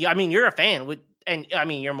 You're a fan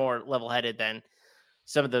you're more level-headed than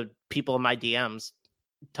some of the people in my DMs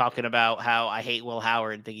talking about how I hate Will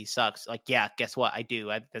Howard and think he sucks. Yeah, guess what? I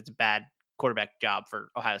do. That's a bad quarterback job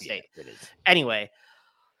for Ohio State. Yeah, it is. Anyway,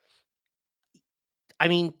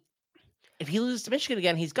 if he loses to Michigan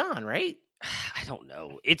again, he's gone, right? I don't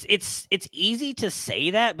know. It's easy to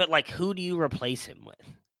say that, but who do you replace him with?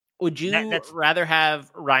 Would you rather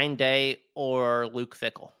have Ryan Day or Luke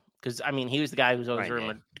Fickell? Because, he was the guy who's always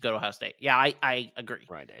rumored to go to Ohio State. Yeah, I agree.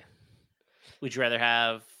 Ryan Day. Would you rather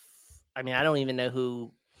have... I don't even know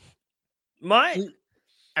who...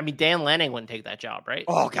 Dan Lanning wouldn't take that job, right?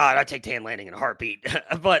 Oh, God, I'd take Dan Lanning in a heartbeat.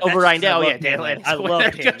 But over Ryan Day. Oh, yeah, Dan Lanning. I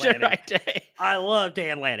love Dan Lanning. I love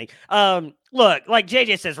Dan Lanning. Look, like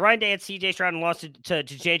JJ says, Ryan Day had CJ Stroud and lost to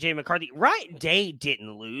JJ McCarthy. Ryan Day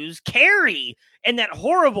didn't lose. Carey and that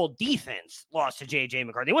horrible defense lost to JJ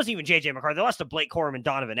McCarthy. It wasn't even JJ McCarthy. They lost to Blake Corum and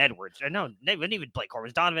Donovan Edwards. No, they wasn't even Blake Corum. It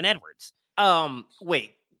was Donovan Edwards.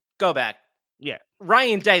 Wait, go back. Yeah.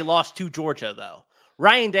 Ryan Day lost to Georgia, though.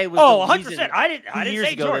 Ryan Day was 100%. I didn't years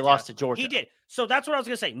say ago Georgia. they lost to Georgia. He did. So that's what I was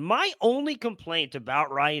going to say. My only complaint about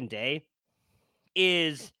Ryan Day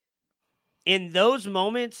is in those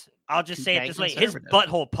moments, I'll just say it this way, his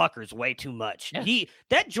butthole puckers way too much. Yeah.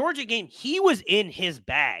 That Georgia game, he was in his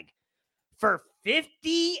bag for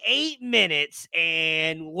 58 minutes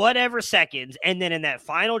and whatever seconds. And then in that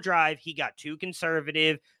final drive, he got too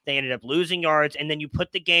conservative. They ended up losing yards. And then you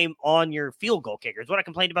put the game on your field goal kickers. What I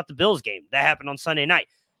complained about the Bills game that happened on Sunday night.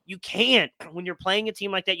 You can't, when you're playing a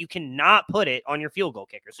team like that, you cannot put it on your field goal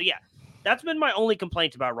kicker. So yeah, that's been my only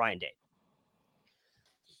complaint about Ryan Day.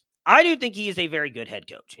 I do think he is a very good head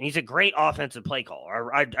coach, and he's a great offensive play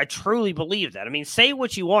caller. I truly believe that. I mean, say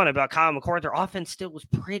what you want about Kyle McCord, their offense still was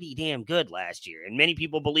pretty damn good last year, and many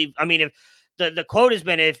people believe. I mean, if the quote has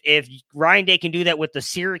been, if Ryan Day can do that with the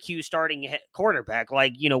Syracuse starting quarterback,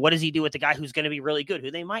 like, you know, what does he do with the guy who's going to be really good,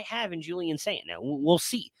 who they might have in Julian Saint? Now we'll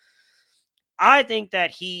see. I think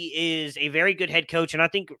that he is a very good head coach, and I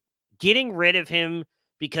think getting rid of him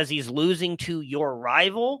because he's losing to your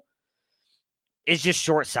rival is just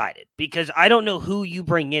short-sighted, because I don't know who you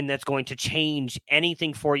bring in that's going to change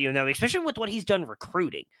anything for you, especially with what he's done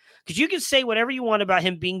recruiting. Because you can say whatever you want about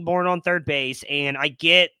him being born on third base, and I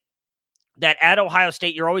get that at Ohio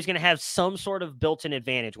State, you're always going to have some sort of built-in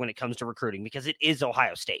advantage when it comes to recruiting because it is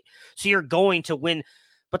Ohio State. So you're going to win.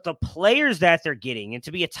 But the players that they're getting, and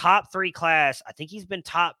to be a top 3 class, I think he's been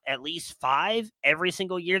top at least 5 every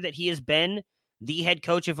single year that he has been the head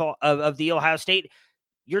coach of the Ohio State.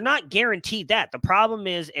 You're not guaranteed that. The problem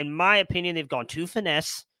is, in my opinion, they've gone too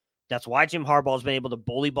finesse. That's why Jim Harbaugh has been able to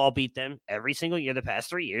bully ball beat them every single year the past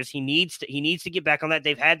 3 years. He needs to get back on that.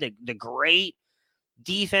 They've had the great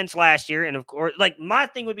defense last year. And of course, like, my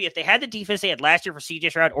thing would be, if they had the defense they had last year for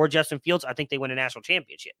CJ Stroud or Justin Fields, I think they win a national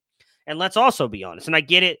championship. And let's also be honest, and I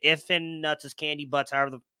get it, if and nuts is candy butts,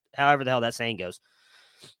 however the hell that saying goes.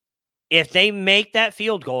 If they make that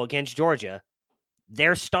field goal against Georgia,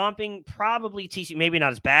 they're stomping probably TCU, maybe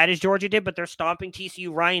not as bad as Georgia did, but they're stomping TCU.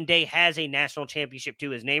 Ryan Day has a national championship to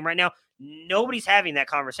his name right now. Nobody's having that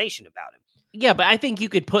conversation about him. Yeah, but I think you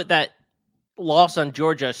could put that loss on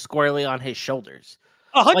Georgia squarely on his shoulders.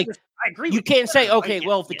 100%. Like, I agree. You can't say, okay,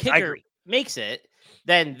 well, if the kicker makes it,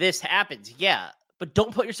 then this happens. Yeah, but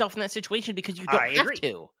don't put yourself in that situation because you don't have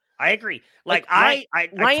to. I agree. Like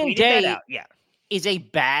Ryan Day is a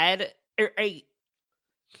bad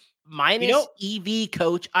minus EV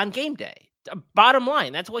coach on game day. Bottom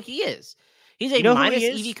line, that's what he is. He's a minus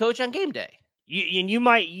EV coach on game day.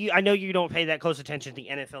 I know you don't pay that close attention to the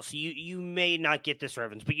NFL, so you may not get this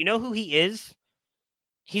reference, but you know who he is?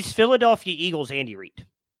 He's Philadelphia Eagles Andy Reid.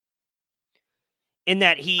 In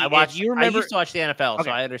that I used to watch the NFL, okay,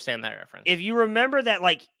 so I understand that reference. If you remember that,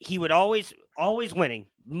 like, he would always winning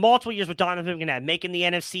multiple years with Donovan McNabb, making the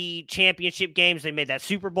NFC championship games. They made that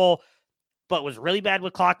Super Bowl, but was really bad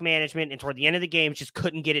with clock management, and toward the end of the games just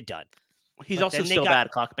couldn't get it done. He's also still bad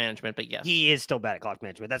at clock management, but yes. He is still bad at clock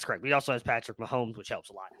management. That's correct. He also has Patrick Mahomes, which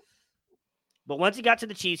helps a lot. But once he got to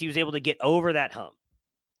the Chiefs, he was able to get over that hump.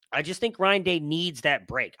 I just think Ryan Day needs that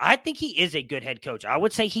break. I think he is a good head coach. I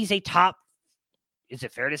would say he's a top, is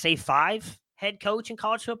it fair to say 5 head coach in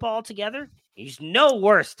college football altogether? He's no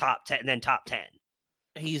worse top 10 than top 10.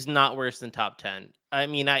 He's not worse than top 10. I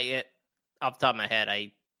mean, off the top of my head,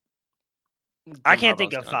 I can't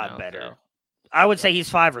think of 5 better. So. I would say he's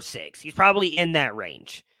 5 or 6. He's probably in that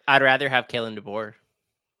range. I'd rather have Kalen DeBoer.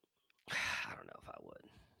 I don't know if I would.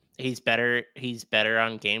 He's better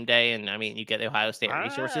on game day, and I mean, you get the Ohio State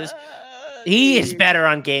resources. He is better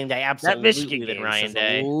on game day, absolutely. That Michigan than Ryan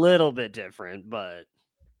Day. A little bit different, but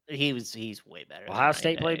he's way better. Ohio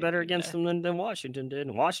State played better against them than Washington did.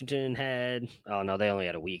 And Washington had, they only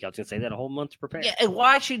had a week. I was going to say that a whole month to prepare. Yeah, and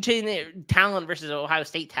Washington talent versus Ohio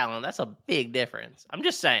State talent, that's a big difference. I'm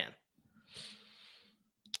just saying.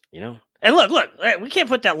 And look, we can't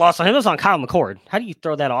put that loss on him. It was on Kyle McCord. How do you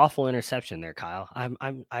throw that awful interception there, Kyle?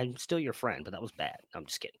 I'm still your friend, but that was bad. I'm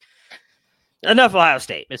just kidding. Enough Ohio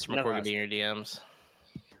State. Mr. McCord could be in your DMs.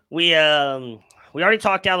 We already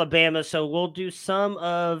talked Alabama, so we'll do some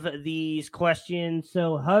of these questions.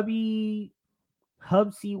 So Hubsy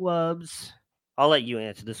Wubs, I'll let you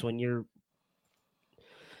answer this one.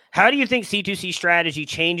 How do you think C2C strategy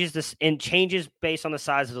changes based on the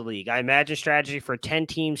size of the league? I imagine strategy for 10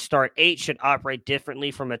 teams start 8 should operate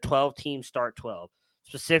differently from a 12-team start 12.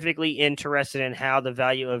 Specifically interested in how the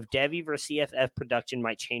value of Devy versus CFF production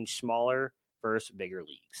might change smaller versus bigger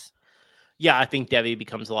leagues. Yeah, I think Devy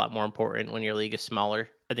becomes a lot more important when your league is smaller.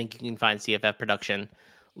 I think you can find CFF production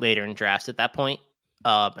later in drafts at that point.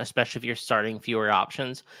 especially if you're starting fewer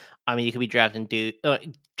options. I mean, you could be drafting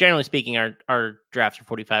generally speaking, our drafts are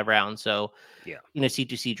 45 rounds. So Yeah. in a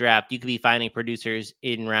C2C draft, you could be finding producers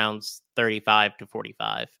in rounds 35 to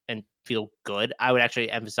 45 and feel good. I would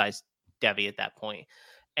actually emphasize Devy at that point.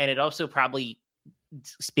 And it also probably,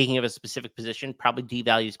 speaking of a specific position, probably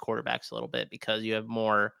devalues quarterbacks a little bit because you have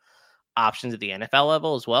more options at the NFL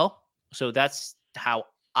level as well. So that's how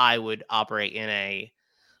I would operate in a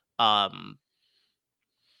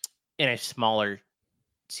smaller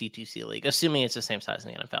C2C league, assuming it's the same size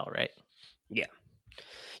in the NFL, right? Yeah.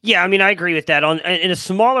 Yeah, I mean, I agree with that. In a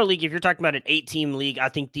smaller league, if you're talking about an 8-team league, I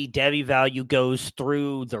think the Devy value goes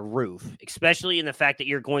through the roof, especially in the fact that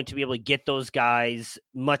you're going to be able to get those guys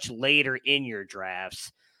much later in your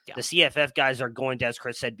drafts. Yeah. The CFF guys are going to, as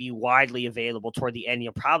Chris said, be widely available toward the end.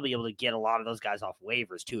 You'll probably be able to get a lot of those guys off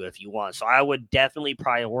waivers too if you want. So I would definitely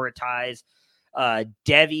prioritize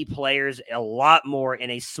Devy players a lot more in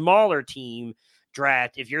a smaller team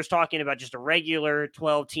draft. If you're talking about just a regular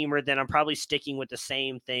 12-teamer, then I'm probably sticking with the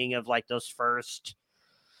same thing of like those first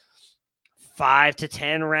 5 to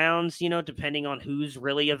 10 rounds, depending on who's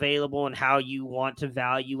really available and how you want to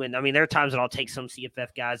value. And I mean, there are times that I'll take some CFF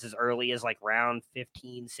guys as early as like round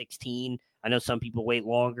 15, 16. I know some people wait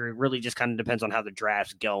longer. It really just kind of depends on how the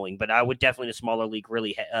draft's going, but I would definitely in a smaller league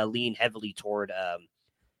really lean heavily toward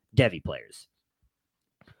Devy players.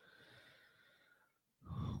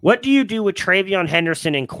 What do you do with Travion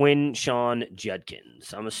Henderson and Quinshon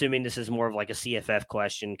Judkins? I'm assuming this is more of like a CFF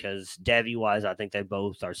question because Devy-wise, I think they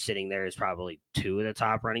both are sitting there as probably 2 of the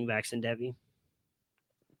top running backs in Devy.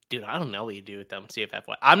 Dude, I don't know what you do with them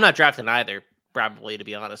CFF-wise. I'm not drafting either, probably, to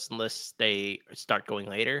be honest, unless they start going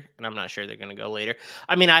later, and I'm not sure they're going to go later.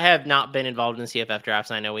 I mean, I have not been involved in CFF drafts,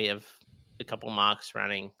 and I know we have a couple mocks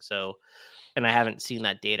running, and I haven't seen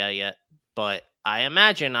that data yet, but I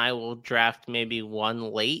imagine I will draft maybe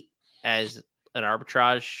one late as an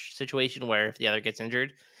arbitrage situation where if the other gets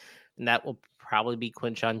injured, and that will probably be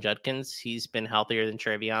Quinshon Judkins. He's been healthier than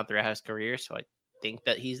Travion throughout his career, so I think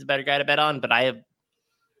that he's the better guy to bet on, but I have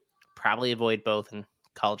probably avoid both in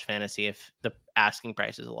college fantasy if the asking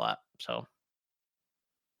price is a lot. So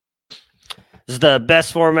this is the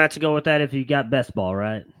best format to go with that if you got best ball,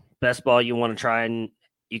 right? Best ball, you want to try and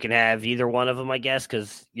you can have either one of them, I guess,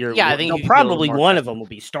 because I think probably one of them will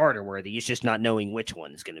be starter worthy. It's just not knowing which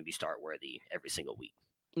one is going to be start worthy every single week.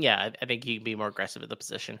 Yeah, I think you can be more aggressive at the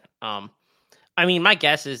position. I mean, my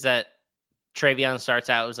guess is that Travion starts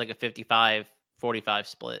out as like a 55-45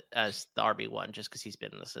 split as the RB1 just because he's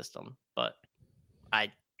been in the system. But I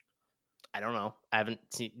don't know. I haven't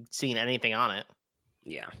seen anything on it.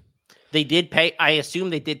 Yeah. They did pay. I assume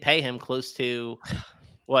they did pay him close to,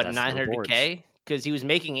 what, $900K? Because he was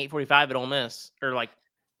making $845 at Ole Miss, or like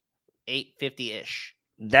 $850-ish.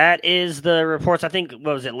 That is the reports. I think,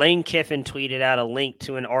 what was it? Lane Kiffin tweeted out a link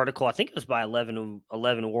to an article. I think it was by 11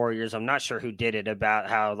 Warriors. I'm not sure who did it, about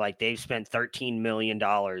how like they've spent $13 million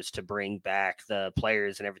to bring back the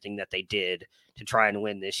players and everything that they did to try and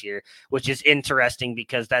win this year, which is interesting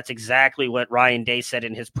because that's exactly what Ryan Day said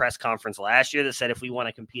in his press conference last year that said, if we want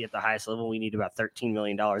to compete at the highest level, we need about $13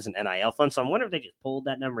 million in NIL funds. So I'm wondering if they just pulled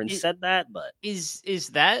that number and said that, but is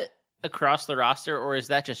that across the roster or is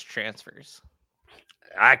that just transfers?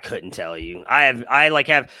 I couldn't tell you.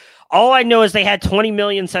 I all I know is they had $20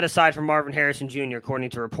 million set aside for Marvin Harrison Jr., according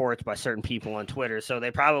to reports by certain people on Twitter. So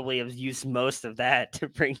they probably have used most of that to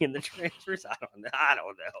bring in the transfers. I don't know.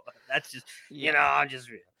 That's just, I'm just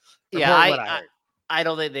I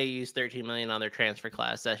don't think they used $13 million on their transfer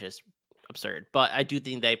class. That's just absurd. But I do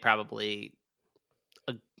think they probably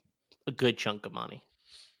a good chunk of money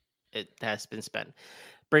it has been spent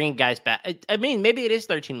bringing guys back. I mean, maybe it is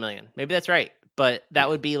 $13 million. Maybe that's right. But that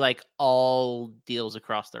would be like all deals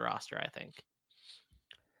across the roster, I think.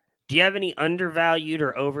 Do you have any undervalued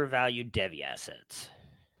or overvalued Devy assets?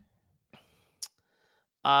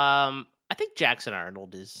 I think Jackson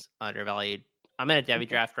Arnold is undervalued. I'm in a Devy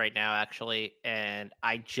draft right now, actually, and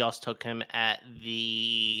I just took him I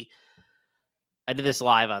did this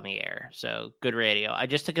live on the air, so good radio. I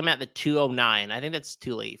just took him at the 209. I think that's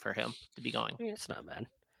too late for him to be going. It's not bad.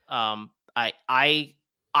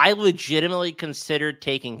 I legitimately considered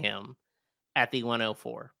taking him at the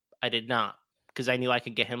 104. I did not because I knew I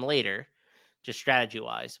could get him later, just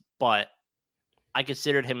strategy-wise. But I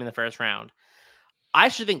considered him in the first round. I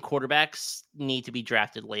actually think quarterbacks need to be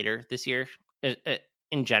drafted later this year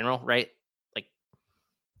in general, right? Like,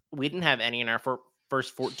 we didn't have any in our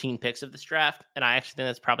first 14 picks of this draft, and I actually think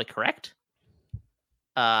that's probably correct.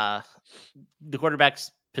 The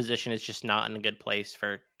quarterback's position is just not in a good place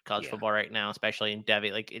for college football right now, especially in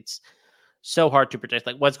Devy. Like, it's so hard to predict.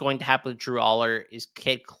 Like, what's going to happen with Drew Aller? Is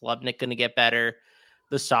Cade Klubnik going to get better?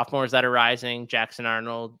 The sophomores that are rising, Jackson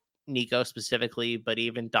Arnold, Nico specifically, but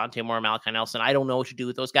even Dante Moore, Malachi Nelson, I don't know what to do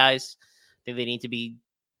with those guys. I think they need to be,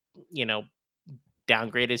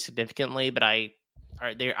 downgraded significantly, but I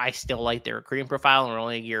still like their recruiting profile, and we're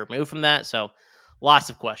only a year removed from that. So lots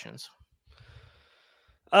of questions.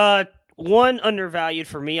 One undervalued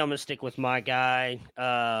for me, I'm going to stick with my guy,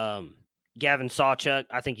 Gavin Sawchuk.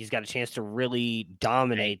 I think he's got a chance to really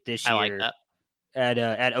dominate this year. I like that.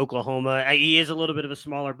 At Oklahoma. He is a little bit of a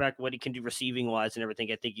smaller back, what he can do receiving wise and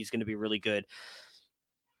everything. I think he's going to be really good.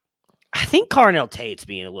 I think Carnell Tate's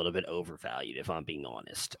being a little bit overvalued, if I'm being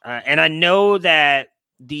honest. And I know that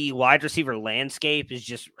the wide receiver landscape is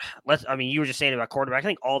just, you were just saying about quarterback. I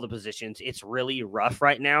think all the positions, it's really rough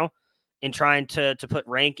right now in trying to put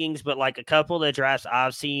rankings, but like a couple of the drafts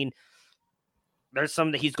I've seen, there's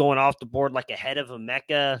some that he's going off the board, like ahead of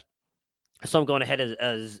Emeka. So I'm going ahead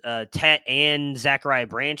as Tet and Zachariah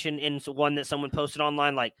Branch in one that someone posted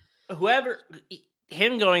online. Like,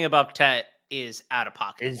 him going above Tet is out of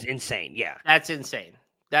pocket. Is insane. Yeah, that's insane.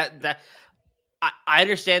 That I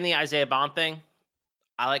understand the Isaiah Bond thing.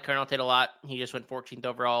 I like Colonel Tate a lot. He just went 14th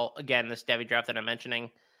overall again. This Devy draft that I'm mentioning,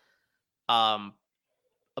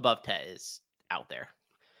 above Tet is out there.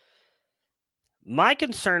 My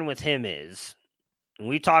concern with him is, and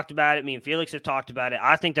we talked about it, me and Felix have talked about it,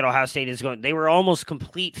 I think that Ohio State is going, they were almost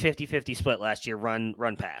complete 50-50 split last year, run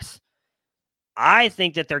pass. I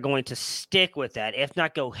think that they're going to stick with that, if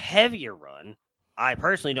not go heavier run. I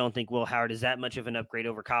personally don't think Will Howard is that much of an upgrade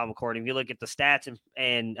over Kyle McCord. If you look at the stats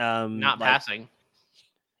and not passing.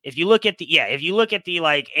 If you look at the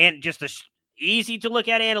like, and just the easy to look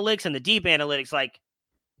at analytics and the deep analytics, like,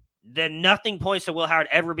 then nothing points to Will Howard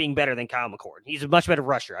ever being better than Kyle McCord. He's a much better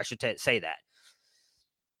rusher. I should say that.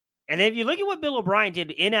 And if you look at what Bill O'Brien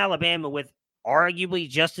did in Alabama with arguably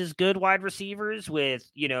just as good wide receivers with,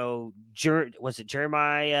 was it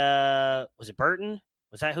Jeremiah? Was it Burton?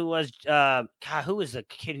 Was that who was? Who was the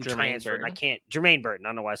kid who transferred? Jermaine Burton. I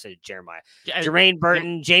don't know why I said Jeremiah. Jermaine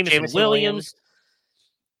Burton, Jameson Williams.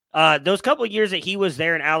 Those couple of years that he was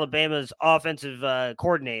there in Alabama's offensive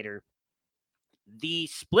coordinator, the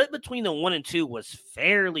split between the 1 and 2 was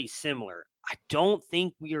fairly similar. I don't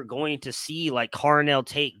think we are going to see like Carnell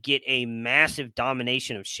Tate get a massive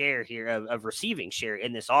domination of share here, of receiving share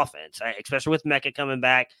in this offense, especially with Mecca coming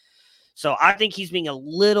back. So I think he's being a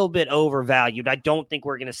little bit overvalued. I don't think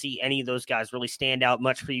we're going to see any of those guys really stand out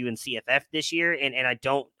much for you in CFF this year. And I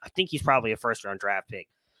think he's probably a first-round draft pick.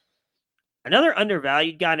 Another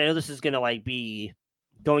undervalued guy, I know this is going to be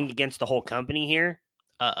going against the whole company here.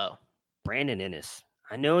 Brandon Ennis.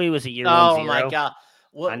 I know he was a year 1-0. Oh, my God.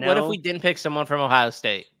 What if we didn't pick someone from Ohio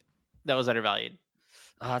State that was undervalued?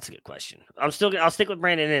 Oh, that's a good question. I'll stick with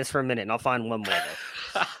Brandon Ennis for a minute, and I'll find one more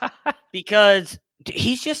though. Because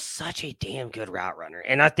he's just such a damn good route runner,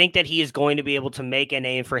 and I think that he is going to be able to make a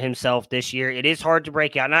name for himself this year. It is hard to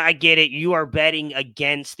break out, and I get it. You are betting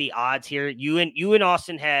against the odds here. You and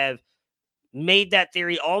Austin have made that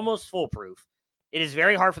theory almost foolproof. It is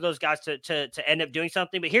very hard for those guys to end up doing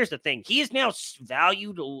something. But here's the thing: he is now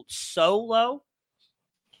valued so low.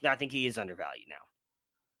 I think he is undervalued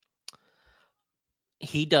now.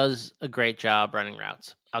 He does a great job running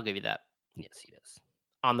routes. I'll give you that. Yes, he does.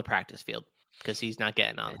 On the practice field, because he's not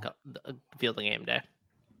getting on the field of game day.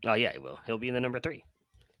 Oh, yeah, he will. He'll be in the number 3.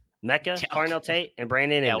 Mecca, Carnell Tate, and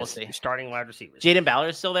Brandon. Yeah, we'll see. Starting wide receivers. Jaden Ballard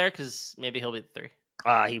is still there, because maybe he'll be the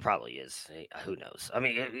 3. He probably is. Who knows? I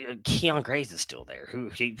mean, Keon Grays is still there.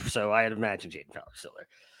 So I'd imagine Jaden Ballard is still there.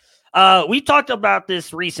 We talked about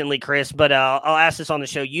this recently, Chris, but I'll ask this on the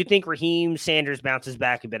show. You think Raheem Sanders bounces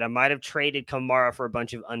back a bit? I might have traded Kamara for a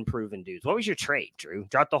bunch of unproven dudes. What was your trade, Drew?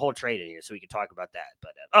 Drop the whole trade in here so we can talk about that.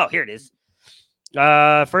 But here it is.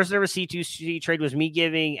 First ever C2C trade was me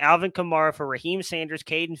giving Alvin Kamara for Raheem Sanders,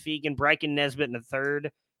 Caden Fegan, Bryken Nesbitt in the 3rd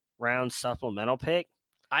round supplemental pick.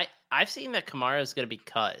 I've seen that Kamara is going to be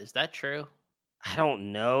cut. Is that true? I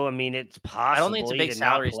don't know. I mean, it's possible. I don't think it's a big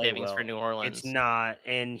salary savings for New Orleans. It's not,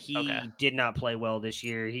 and he did not play well this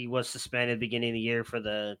year. He was suspended at the beginning of the year for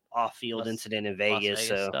the off-field incident in Vegas.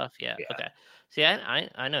 Stuff. Yeah. Okay. See,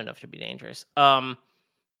 I know enough to be dangerous. I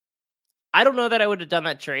don't know that I would have done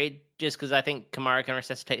that trade just because I think Kamara can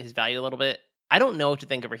resuscitate his value a little bit. I don't know what to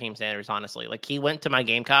think of Raheem Sanders, honestly. Like, he went to my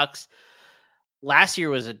Gamecocks. Last year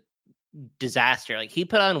was a disaster. Like, he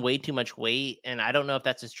put on way too much weight, and I don't know if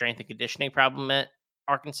that's a strength and conditioning problem at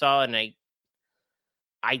Arkansas. And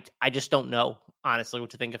I just don't know, honestly, what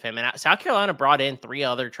to think of him. And South Carolina brought in 3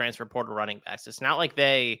 other transfer portal running backs. It's not like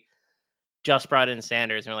they just brought in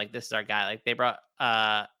Sanders and were like, this is our guy. Like, they brought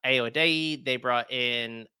Ayo Adeyi. They brought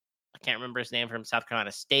in, I can't remember his name, from South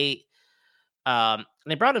Carolina State. And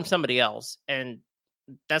they brought him somebody else, and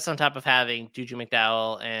that's on top of having Juju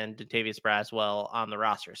McDowell and Dontavius Braswell on the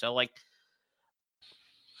roster. So, like,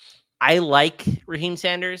 I like Raheem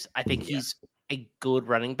Sanders. I think he's a good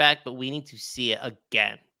running back, but we need to see it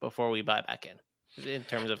again before we buy back in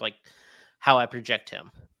terms of, like, how I project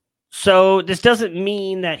him. So this doesn't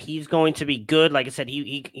mean that he's going to be good. Like I said,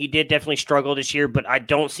 he did definitely struggle this year, but I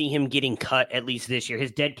don't see him getting cut at least this year.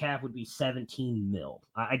 His dead cap would be 17 mil.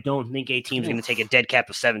 I don't think a team's going to take a dead cap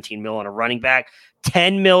of 17 mil on a running back.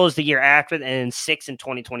 10 mil is the year after, and then 6 in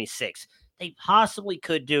 2026. They possibly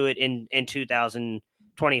could do it in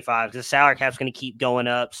 2025 because the salary cap's going to keep going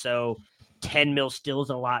up. So 10 mil still is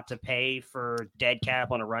a lot to pay for dead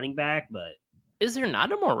cap on a running back. But is there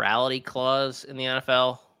not a morality clause in the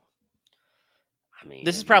NFL? I mean,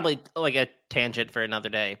 this is probably like a tangent for another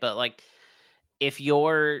day, but like if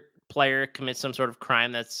your player commits some sort of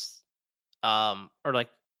crime that's or like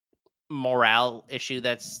morale issue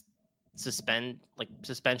that's suspension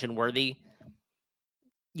worthy,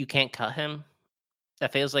 you can't cut him.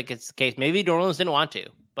 That feels like it's the case. Maybe New Orleans didn't want to,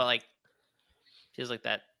 but like feels like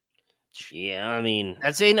that. Yeah, I mean,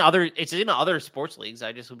 it's in other sports leagues.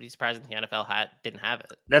 I just would be surprised if the NFL didn't have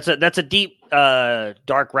it. That's a deep,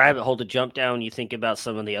 dark rabbit hole to jump down. You think about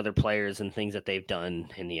some of the other players and things that they've done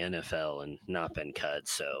in the NFL and not been cut.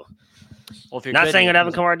 So, well, if you're not saying what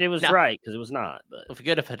Alvin Kamara did was right, because it was not. But if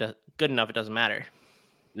you're good enough, it doesn't matter.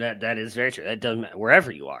 That is very true. That doesn't matter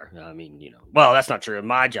wherever you are. I mean, well, that's not true in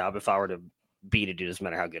my job. If I were to be to do, doesn't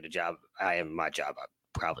matter how good a job I am in my job, I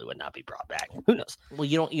probably would not be brought back. Who knows? Well,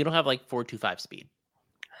 you don't have like 4.25 speed.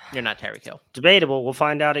 You're not Tyreek Hill. Debatable. We'll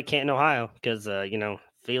find out at Canton, Ohio, because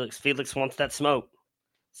Felix wants that smoke.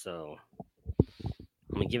 So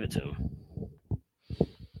I'm gonna give it to him.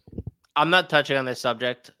 I'm not touching on this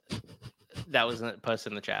subject. That wasn't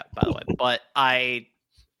posted in the chat, by the way. But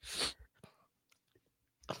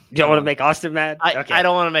you don't want to make Austin mad? Okay. I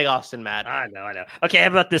don't want to make Austin mad. I know. Okay, how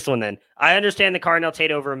about this one then? I understand the Cardinal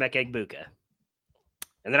Tate over Emeka Egbuka.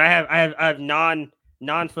 And then I have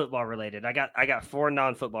non-football related. I got 4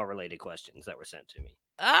 non-football related questions that were sent to me.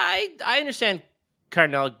 I understand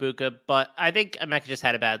Cardinal Egbuka, but I think Emeka just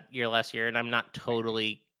had a bad year last year, and I'm not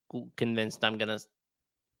totally convinced I'm gonna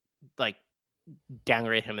like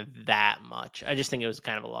downgrade him that much. I just think it was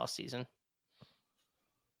kind of a lost season.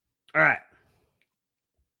 All right.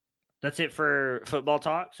 That's it for football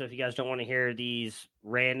talk. So if you guys don't want to hear these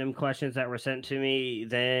random questions that were sent to me,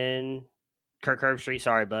 then Kirk Herbstreit,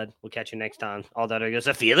 sorry, bud. We'll catch you next time. All that goes.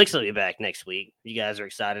 Felix will be back next week. You guys are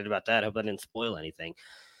excited about that. Hope I didn't spoil anything.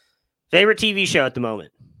 Favorite TV show at the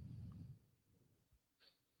moment?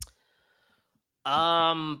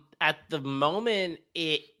 At the moment,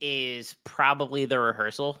 it is probably The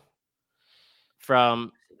Rehearsal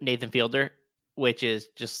from Nathan Fielder, which is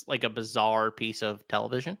just like a bizarre piece of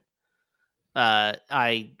television.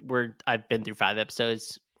 I've been through 5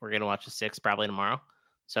 episodes. We're gonna watch the 6th probably tomorrow.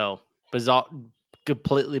 So bizarre,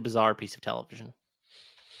 completely bizarre piece of television.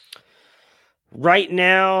 Right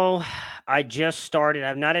now, I just started.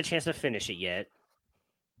 I've not had a chance to finish it yet.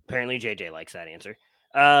 Apparently, JJ likes that answer.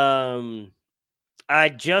 I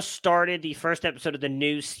just started the first episode of the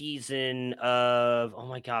new season of. Oh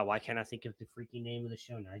my god, why can't I think of the freaking name of the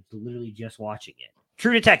show now? I'm literally just watching it.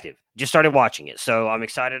 True Detective. Just started watching it, so I'm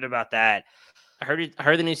excited about that. I heard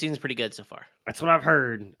the new season's pretty good so far. That's what I've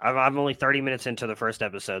heard. I'm only 30 minutes into the first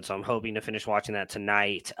episode, so I'm hoping to finish watching that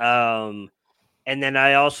tonight. And then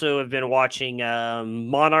I also have been watching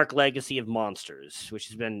Monarch Legacy of Monsters, which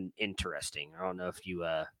has been interesting. I don't know if you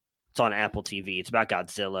it's on Apple TV. It's about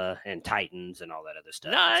Godzilla and Titans and all that other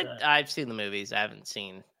stuff. No, I've seen the movies. I haven't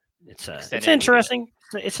seen. It's interesting.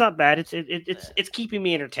 It's not bad. It's keeping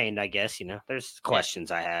me entertained, I guess. There's questions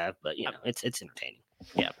I have, but it's entertaining.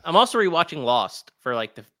 Yeah, I'm also rewatching Lost for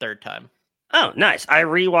like the 3rd time. Oh, nice! I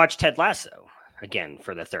rewatched Ted Lasso again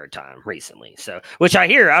for the 3rd time recently. So, which I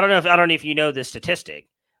hear, I don't know if you know this statistic,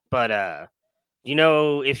 but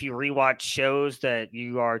if you rewatch shows that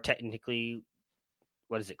you are technically,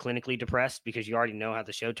 clinically depressed because you already know how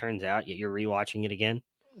the show turns out, yet you're rewatching it again.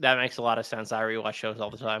 That makes a lot of sense. I rewatch shows all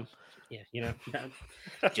the time. Yeah,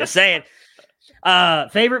 just saying.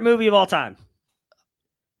 Favorite movie of all time?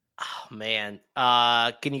 Oh man,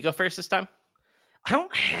 can you go first this time? I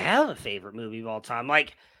don't have a favorite movie of all time.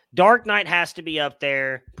 Like Dark Knight has to be up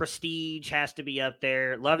there. Prestige has to be up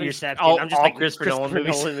there. Love and Deception. I'm just like Christopher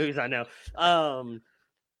Nolan movies. I know.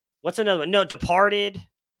 What's another one? No, Departed,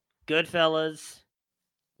 Goodfellas.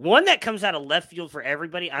 One that comes out of left field for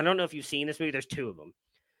everybody. I don't know if you've seen this movie. There's 2 of them.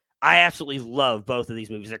 I absolutely love both of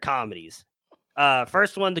these movies. They're comedies.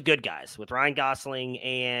 First one, The Good Guys with Ryan Gosling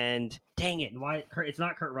and dang it, why it's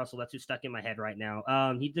not Kurt Russell. That's who's stuck in my head right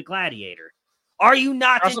now. He's the Gladiator. Are you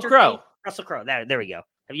not Russell entertained? Crowe. Russell Crowe. There we go.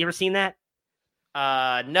 Have you ever seen that?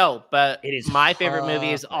 No, but It is my favorite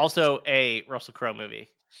movie is also a Russell Crowe movie.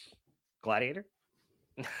 Gladiator?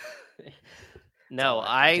 No,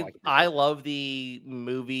 I love the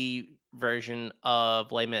movie version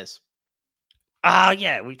of Les Mis. Oh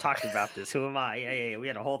yeah, we talked about this. Who am I? Yeah. We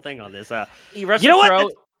had a whole thing on this. Russell Crowe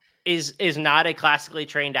is not a classically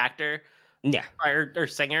trained actor, yeah, or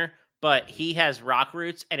singer, but he has rock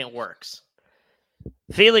roots and it works.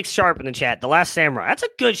 Felix Sharp in the chat. The Last Samurai. That's a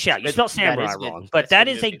good shout. You spelled samurai wrong, but that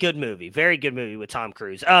is a good movie. Very good movie with Tom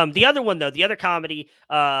Cruise. The other one though, the other comedy,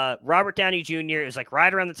 Robert Downey Jr. is like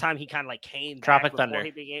right around the time he kind of like came back Tropic before Thunder.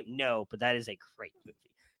 he became. No, but that is a great movie.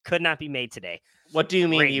 Could not be made today. What do you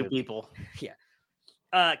mean, Great you movie. people?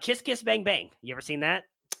 Yeah. Kiss Kiss Bang Bang. You ever seen that?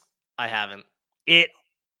 I haven't. It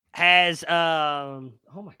has oh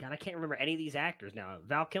my god, I can't remember any of these actors now.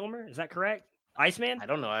 Val Kilmer, is that correct? Iceman? I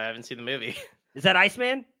don't know. I haven't seen the movie. Is that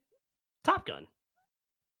Iceman? Top Gun.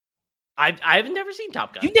 I've never seen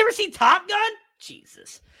Top Gun. You've never seen Top Gun?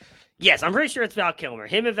 Jesus. Yes, I'm pretty sure it's Val Kilmer.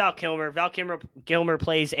 Him and Val Kilmer. Val Kilmer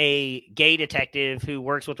plays a gay detective who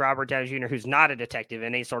works with Robert Downey Jr., who's not a detective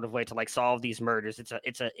in any sort of way to like solve these murders.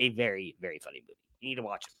 It's a very, very funny movie. You need to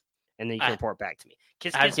watch it, and then you can report back to me.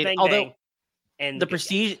 Kiss Kiss Bang Bang. And the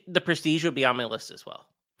Prestige would be on my list as well.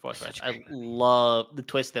 I love the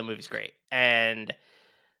twist. That movie's great. And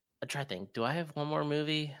I'm trying to think. Do I have one more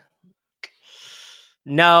movie?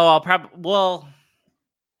 No, I'll probably. Well,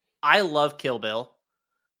 I love Kill Bill.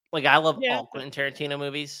 Like I love all Quentin Tarantino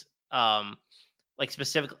movies. Like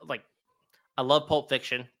specifically, like I love Pulp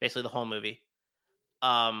Fiction. Basically, the whole movie.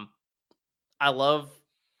 I love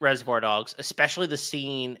Reservoir Dogs, especially the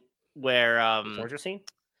scene where torture scene.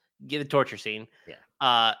 Get the torture scene.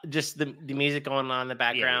 Yeah. Just the music going on in the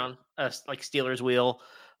background, like Steelers Wheel,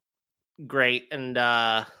 great. And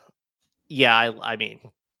I mean,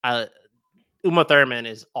 Uma Thurman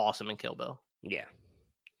is awesome in Kill Bill. Yeah.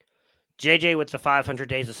 JJ with the 500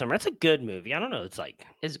 Days of Summer. That's a good movie. I don't know. It's a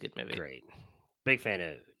good movie. Great. Big fan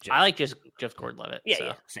of. I like Jeff Gordon-Levitt.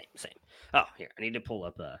 Yeah. Same. Oh, here I need to pull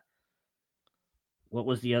up. What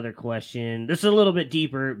was the other question? This is a little bit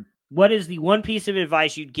deeper. What is the one piece of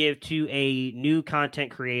advice you'd give to a new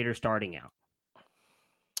content creator starting out?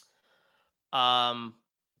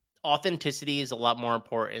 Authenticity is a lot more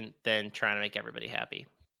important than trying to make everybody happy.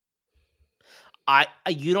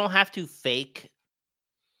 You don't have to fake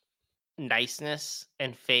niceness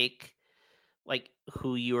and fake like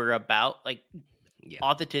who you are about. Like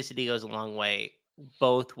authenticity goes a long way,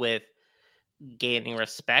 both with gaining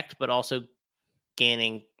respect, but also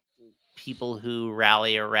gaining people who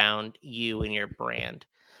rally around you and your brand.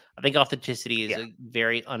 I think authenticity is a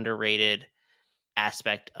very underrated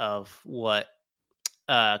aspect of what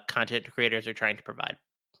content creators are trying to provide.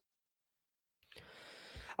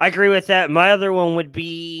 I agree with that. My other one would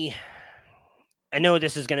be, I know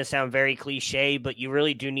this is going to sound very cliche, but you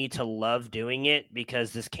really do need to love doing it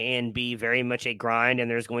because this can be very much a grind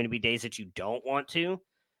and there's going to be days that you don't want to.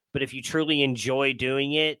 But if you truly enjoy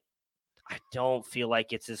doing it, I don't feel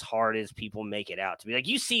like it's as hard as people make it out to be. Like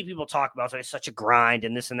you see people talk about it's such a grind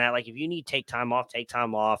and this and that. Like if you need to take time off,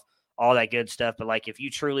 all that good stuff. But like if you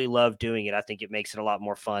truly love doing it, I think it makes it a lot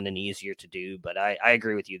more fun and easier to do. But I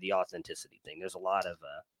agree with you, the authenticity thing. There's a lot of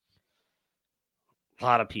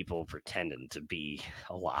people pretending to be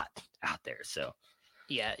a lot out there. So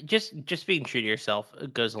yeah, just being true to yourself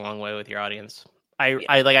goes a long way with your audience.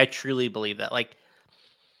 I truly believe that. Like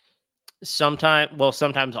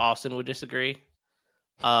sometimes Austin would disagree.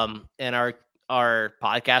 And our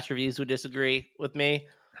podcast reviews would disagree with me,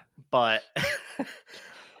 but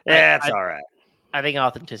it's all right. I think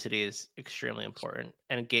authenticity is extremely important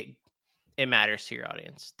and it matters to your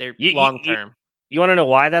audience. They're long term. You want to know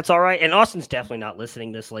why that's all right? And Austin's definitely not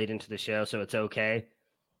listening this late into the show, so it's okay.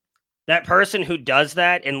 That person who does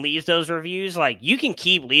that and leaves those reviews, like you can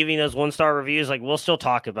keep leaving those 1-star reviews. Like we'll still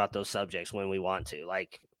talk about those subjects when we want to.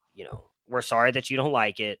 Like, we're sorry that you don't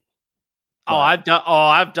like it. I've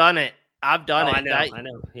done it. I've done it. I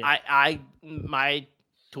know. Yeah. My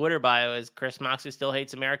Twitter bio is Chris Moxley still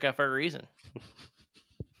hates America for a reason.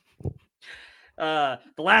 The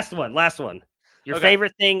last one. Your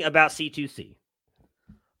favorite thing about C2C?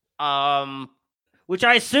 Which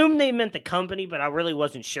I assume they meant the company, but I really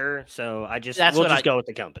wasn't sure, so we'll just go with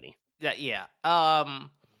the company. Yeah.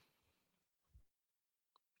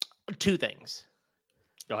 Two things.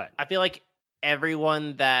 Go ahead. I feel like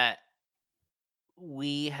everyone that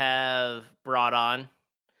we have brought on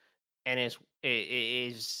and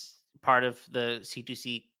is part of the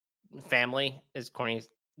C2C family, as corny as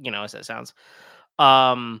as that sounds.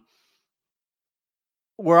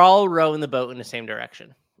 We're all rowing the boat in the same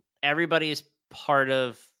direction. Everybody is part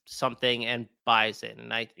of something and buys in.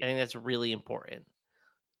 And I think that's really important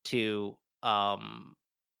to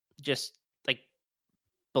just like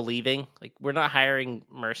believing. Like, we're not hiring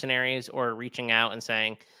mercenaries or reaching out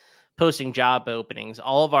and posting job openings.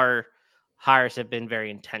 All of our hires have been very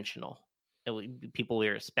intentional. People we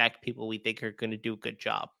respect, people we think are going to do a good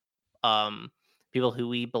job, people who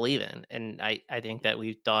we believe in. And I think that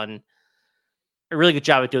we've done a really good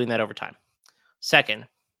job of doing that over time. Second,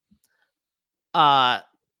 as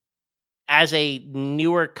a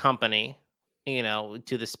newer company,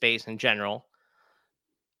 to the space in general,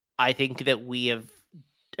 I think that we have,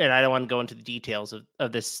 and I don't want to go into the details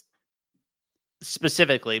of this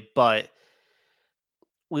specifically, but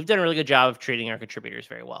we've done a really good job of treating our contributors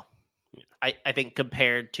very well. I think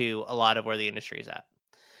compared to a lot of where the industry is at.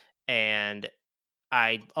 And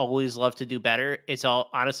I always love to do better. It's all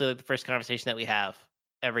honestly like the first conversation that we have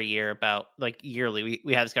every year about, like, yearly.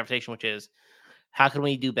 We have this conversation, which is, how can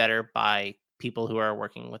we do better by people who are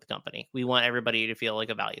working with the company? We want everybody to feel like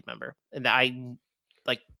a valued member. And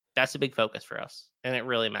that's a big focus for us. And it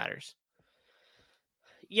really matters.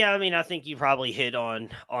 Yeah, I mean, I think you probably hit on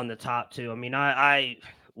the top too. I mean, I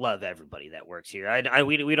love everybody that works here.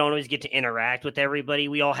 We don't always get to interact with everybody.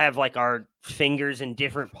 We all have like our fingers in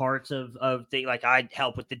different parts of the, like, I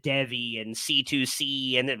help with the Devy and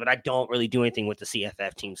C2C, but I don't really do anything with the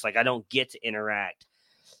CFF teams. Like, I don't get to interact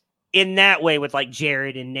in that way with like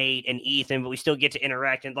Jared and Nate and Ethan, but we still get to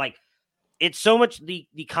interact. And like, it's so much, the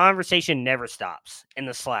conversation never stops in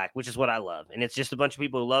the Slack, which is what I love. And it's just a bunch of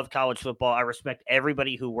people who love college football. I respect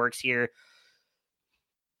everybody who works here.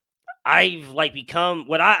 I've like become,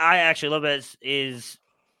 what I actually love is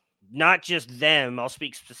not just them. I'll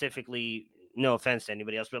speak specifically, no offense to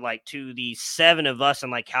anybody else, but like to the 7 of us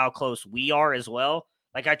and like how close we are as well.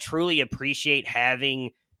 Like, I truly appreciate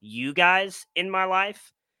having you guys in my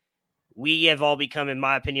life. We have all become, in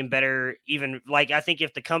my opinion, better. Even like, I think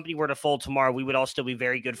if the company were to fold tomorrow, we would all still be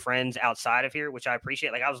very good friends outside of here, which I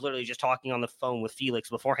appreciate. Like, I was literally just talking on the phone with Felix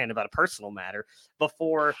beforehand about a personal matter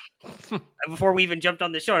before we even jumped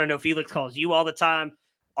on the show. And I know Felix calls you all the time,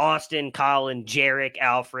 Austin, Colin, Jarek,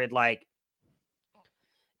 Alfred. Like,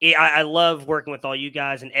 I love working with all you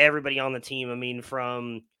guys and everybody on the team. I mean,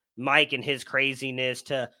 from Mike and his craziness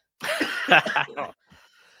to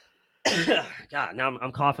God, now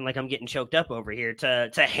I'm coughing like I'm getting choked up over here.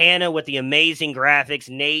 To Hannah with the amazing graphics,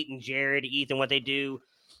 Nate and Jared, Ethan, what they do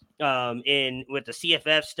with the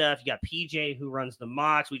CFF stuff. You got PJ who runs the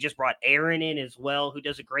mocks. We just brought Aaron in as well, who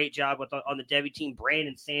does a great job on the Devy team.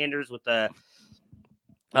 Brandon Sanders with the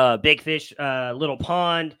Big Fish Little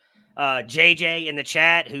Pond. JJ in the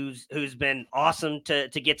chat, who's been awesome to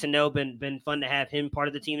get to know, been fun to have him part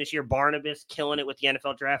of the team this year. Barnabas killing it with the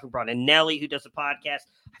NFL draft. We brought in Nelly, who does a podcast.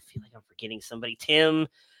 I feel like I'm forgetting somebody. Tim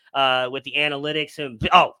with the analytics.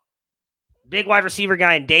 Big wide receiver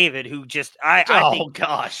guy, and David, who just I think,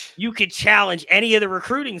 gosh, you could challenge any of the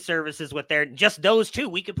recruiting services with just those two.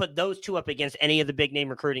 We could put those two up against any of the big name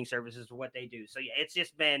recruiting services for what they do. So yeah, it's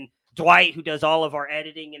just been Dwight, who does all of our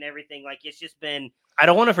editing and everything. Like, it's just been. I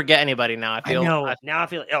don't want to forget anybody now. I feel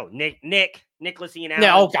Nicholas Ian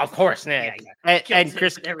Allen. Yeah, of course, Nick. Yeah. And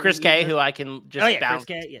Chris K, who I can just bounce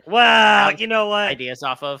Chris K, yeah. Well, you know what? Ideas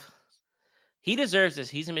off of. He deserves this.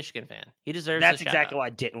 He's a Michigan fan. He deserves. That's exactly why I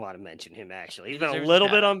didn't want to mention him. Actually, he's been a little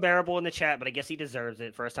bit unbearable in the chat, but I guess he deserves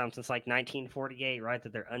it. First time since like 1948, right?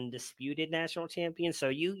 That they're undisputed national champions. So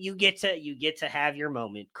you get to have your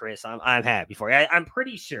moment, Chris. I'm happy for you. I'm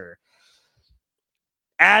pretty sure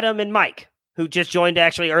Adam and Mike, who just joined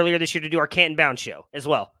actually earlier this year to do our Canton Bound show as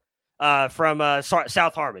well, from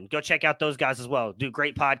South Harmon. Go check out those guys as well. Do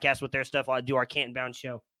great podcasts with their stuff. I do our Canton Bound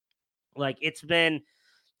show. Like, it's been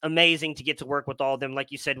amazing to get to work with all of them.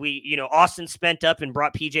 Like you said, Austin spent up and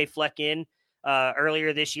brought PJ Fleck in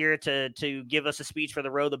earlier this year to give us a speech for the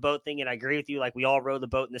row the boat thing. And I agree with you. Like, we all row the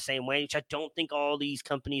boat in the same way, which I don't think all these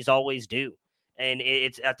companies always do. And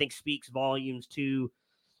I think speaks volumes to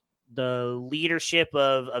the leadership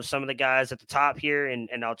of some of the guys at the top here.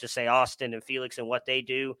 And I'll just say Austin and Felix and what they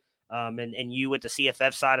do. And you with the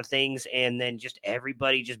CFF side of things, and then just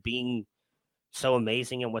everybody just being so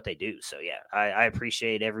amazing in what they do. So yeah, I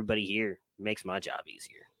appreciate everybody here. It makes my job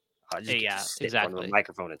easier. I just get to sit on the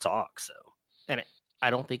microphone and talk. So, and I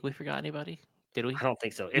don't think we forgot anybody. Did we? I don't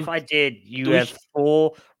think so. If I did, you have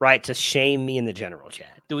full right to shame me in the general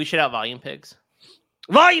chat. Do we shout out Volume Pigs?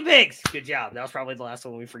 Volume Pigs! Good job. That was probably the last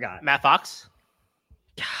one we forgot. Matt Fox?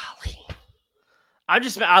 Golly.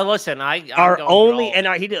 listen. Our only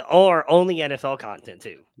NFL content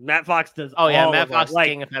too. Matt Fox does. Oh yeah, Matt Fox,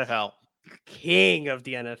 king of NFL, king of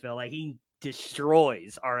the NFL. Like he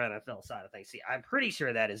destroys our NFL side of things. See, I'm pretty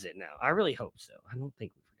sure that is it now. I really hope so. I don't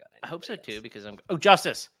think we forgot it. I hope so too because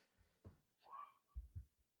Justice,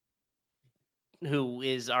 who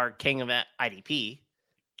is our king of IDP.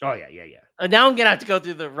 Oh yeah. Now I'm gonna have to go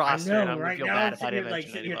through the roster. I know, and I'm right gonna feel now. bad if I didn't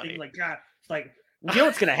mention anybody. Like God, it's like you know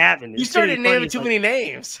what's gonna happen. You started naming too many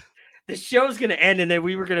names. The show's gonna end, and then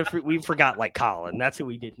we forgot like Colin. That's who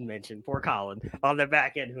we didn't mention. Poor Colin on the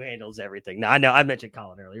back end who handles everything. Now I know I mentioned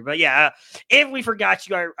Colin earlier, but yeah, if we forgot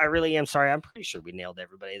you, I really am sorry. I'm pretty sure we nailed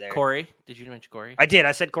everybody there. Corey, did you mention Corey? I did.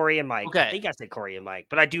 I said Corey and Mike. Okay. I think I said Corey and Mike,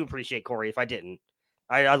 but I do appreciate Corey. If I didn't,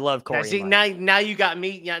 I love Corey. See, now you got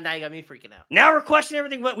me. Yeah, now you got me freaking out. Now we're questioning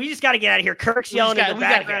everything, but we just got to get out of here. Kirk's yelling at the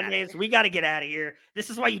background names. We got to get out of here. This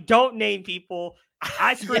is why you don't name people.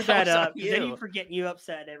 I screwed that up. Then you forget you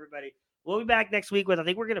upset everybody. We'll be back next week with, I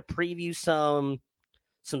think we're going to preview some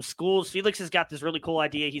schools. Felix has got this really cool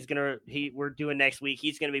idea we're doing next week.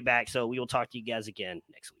 He's going to be back. So we will talk to you guys again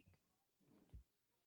next week.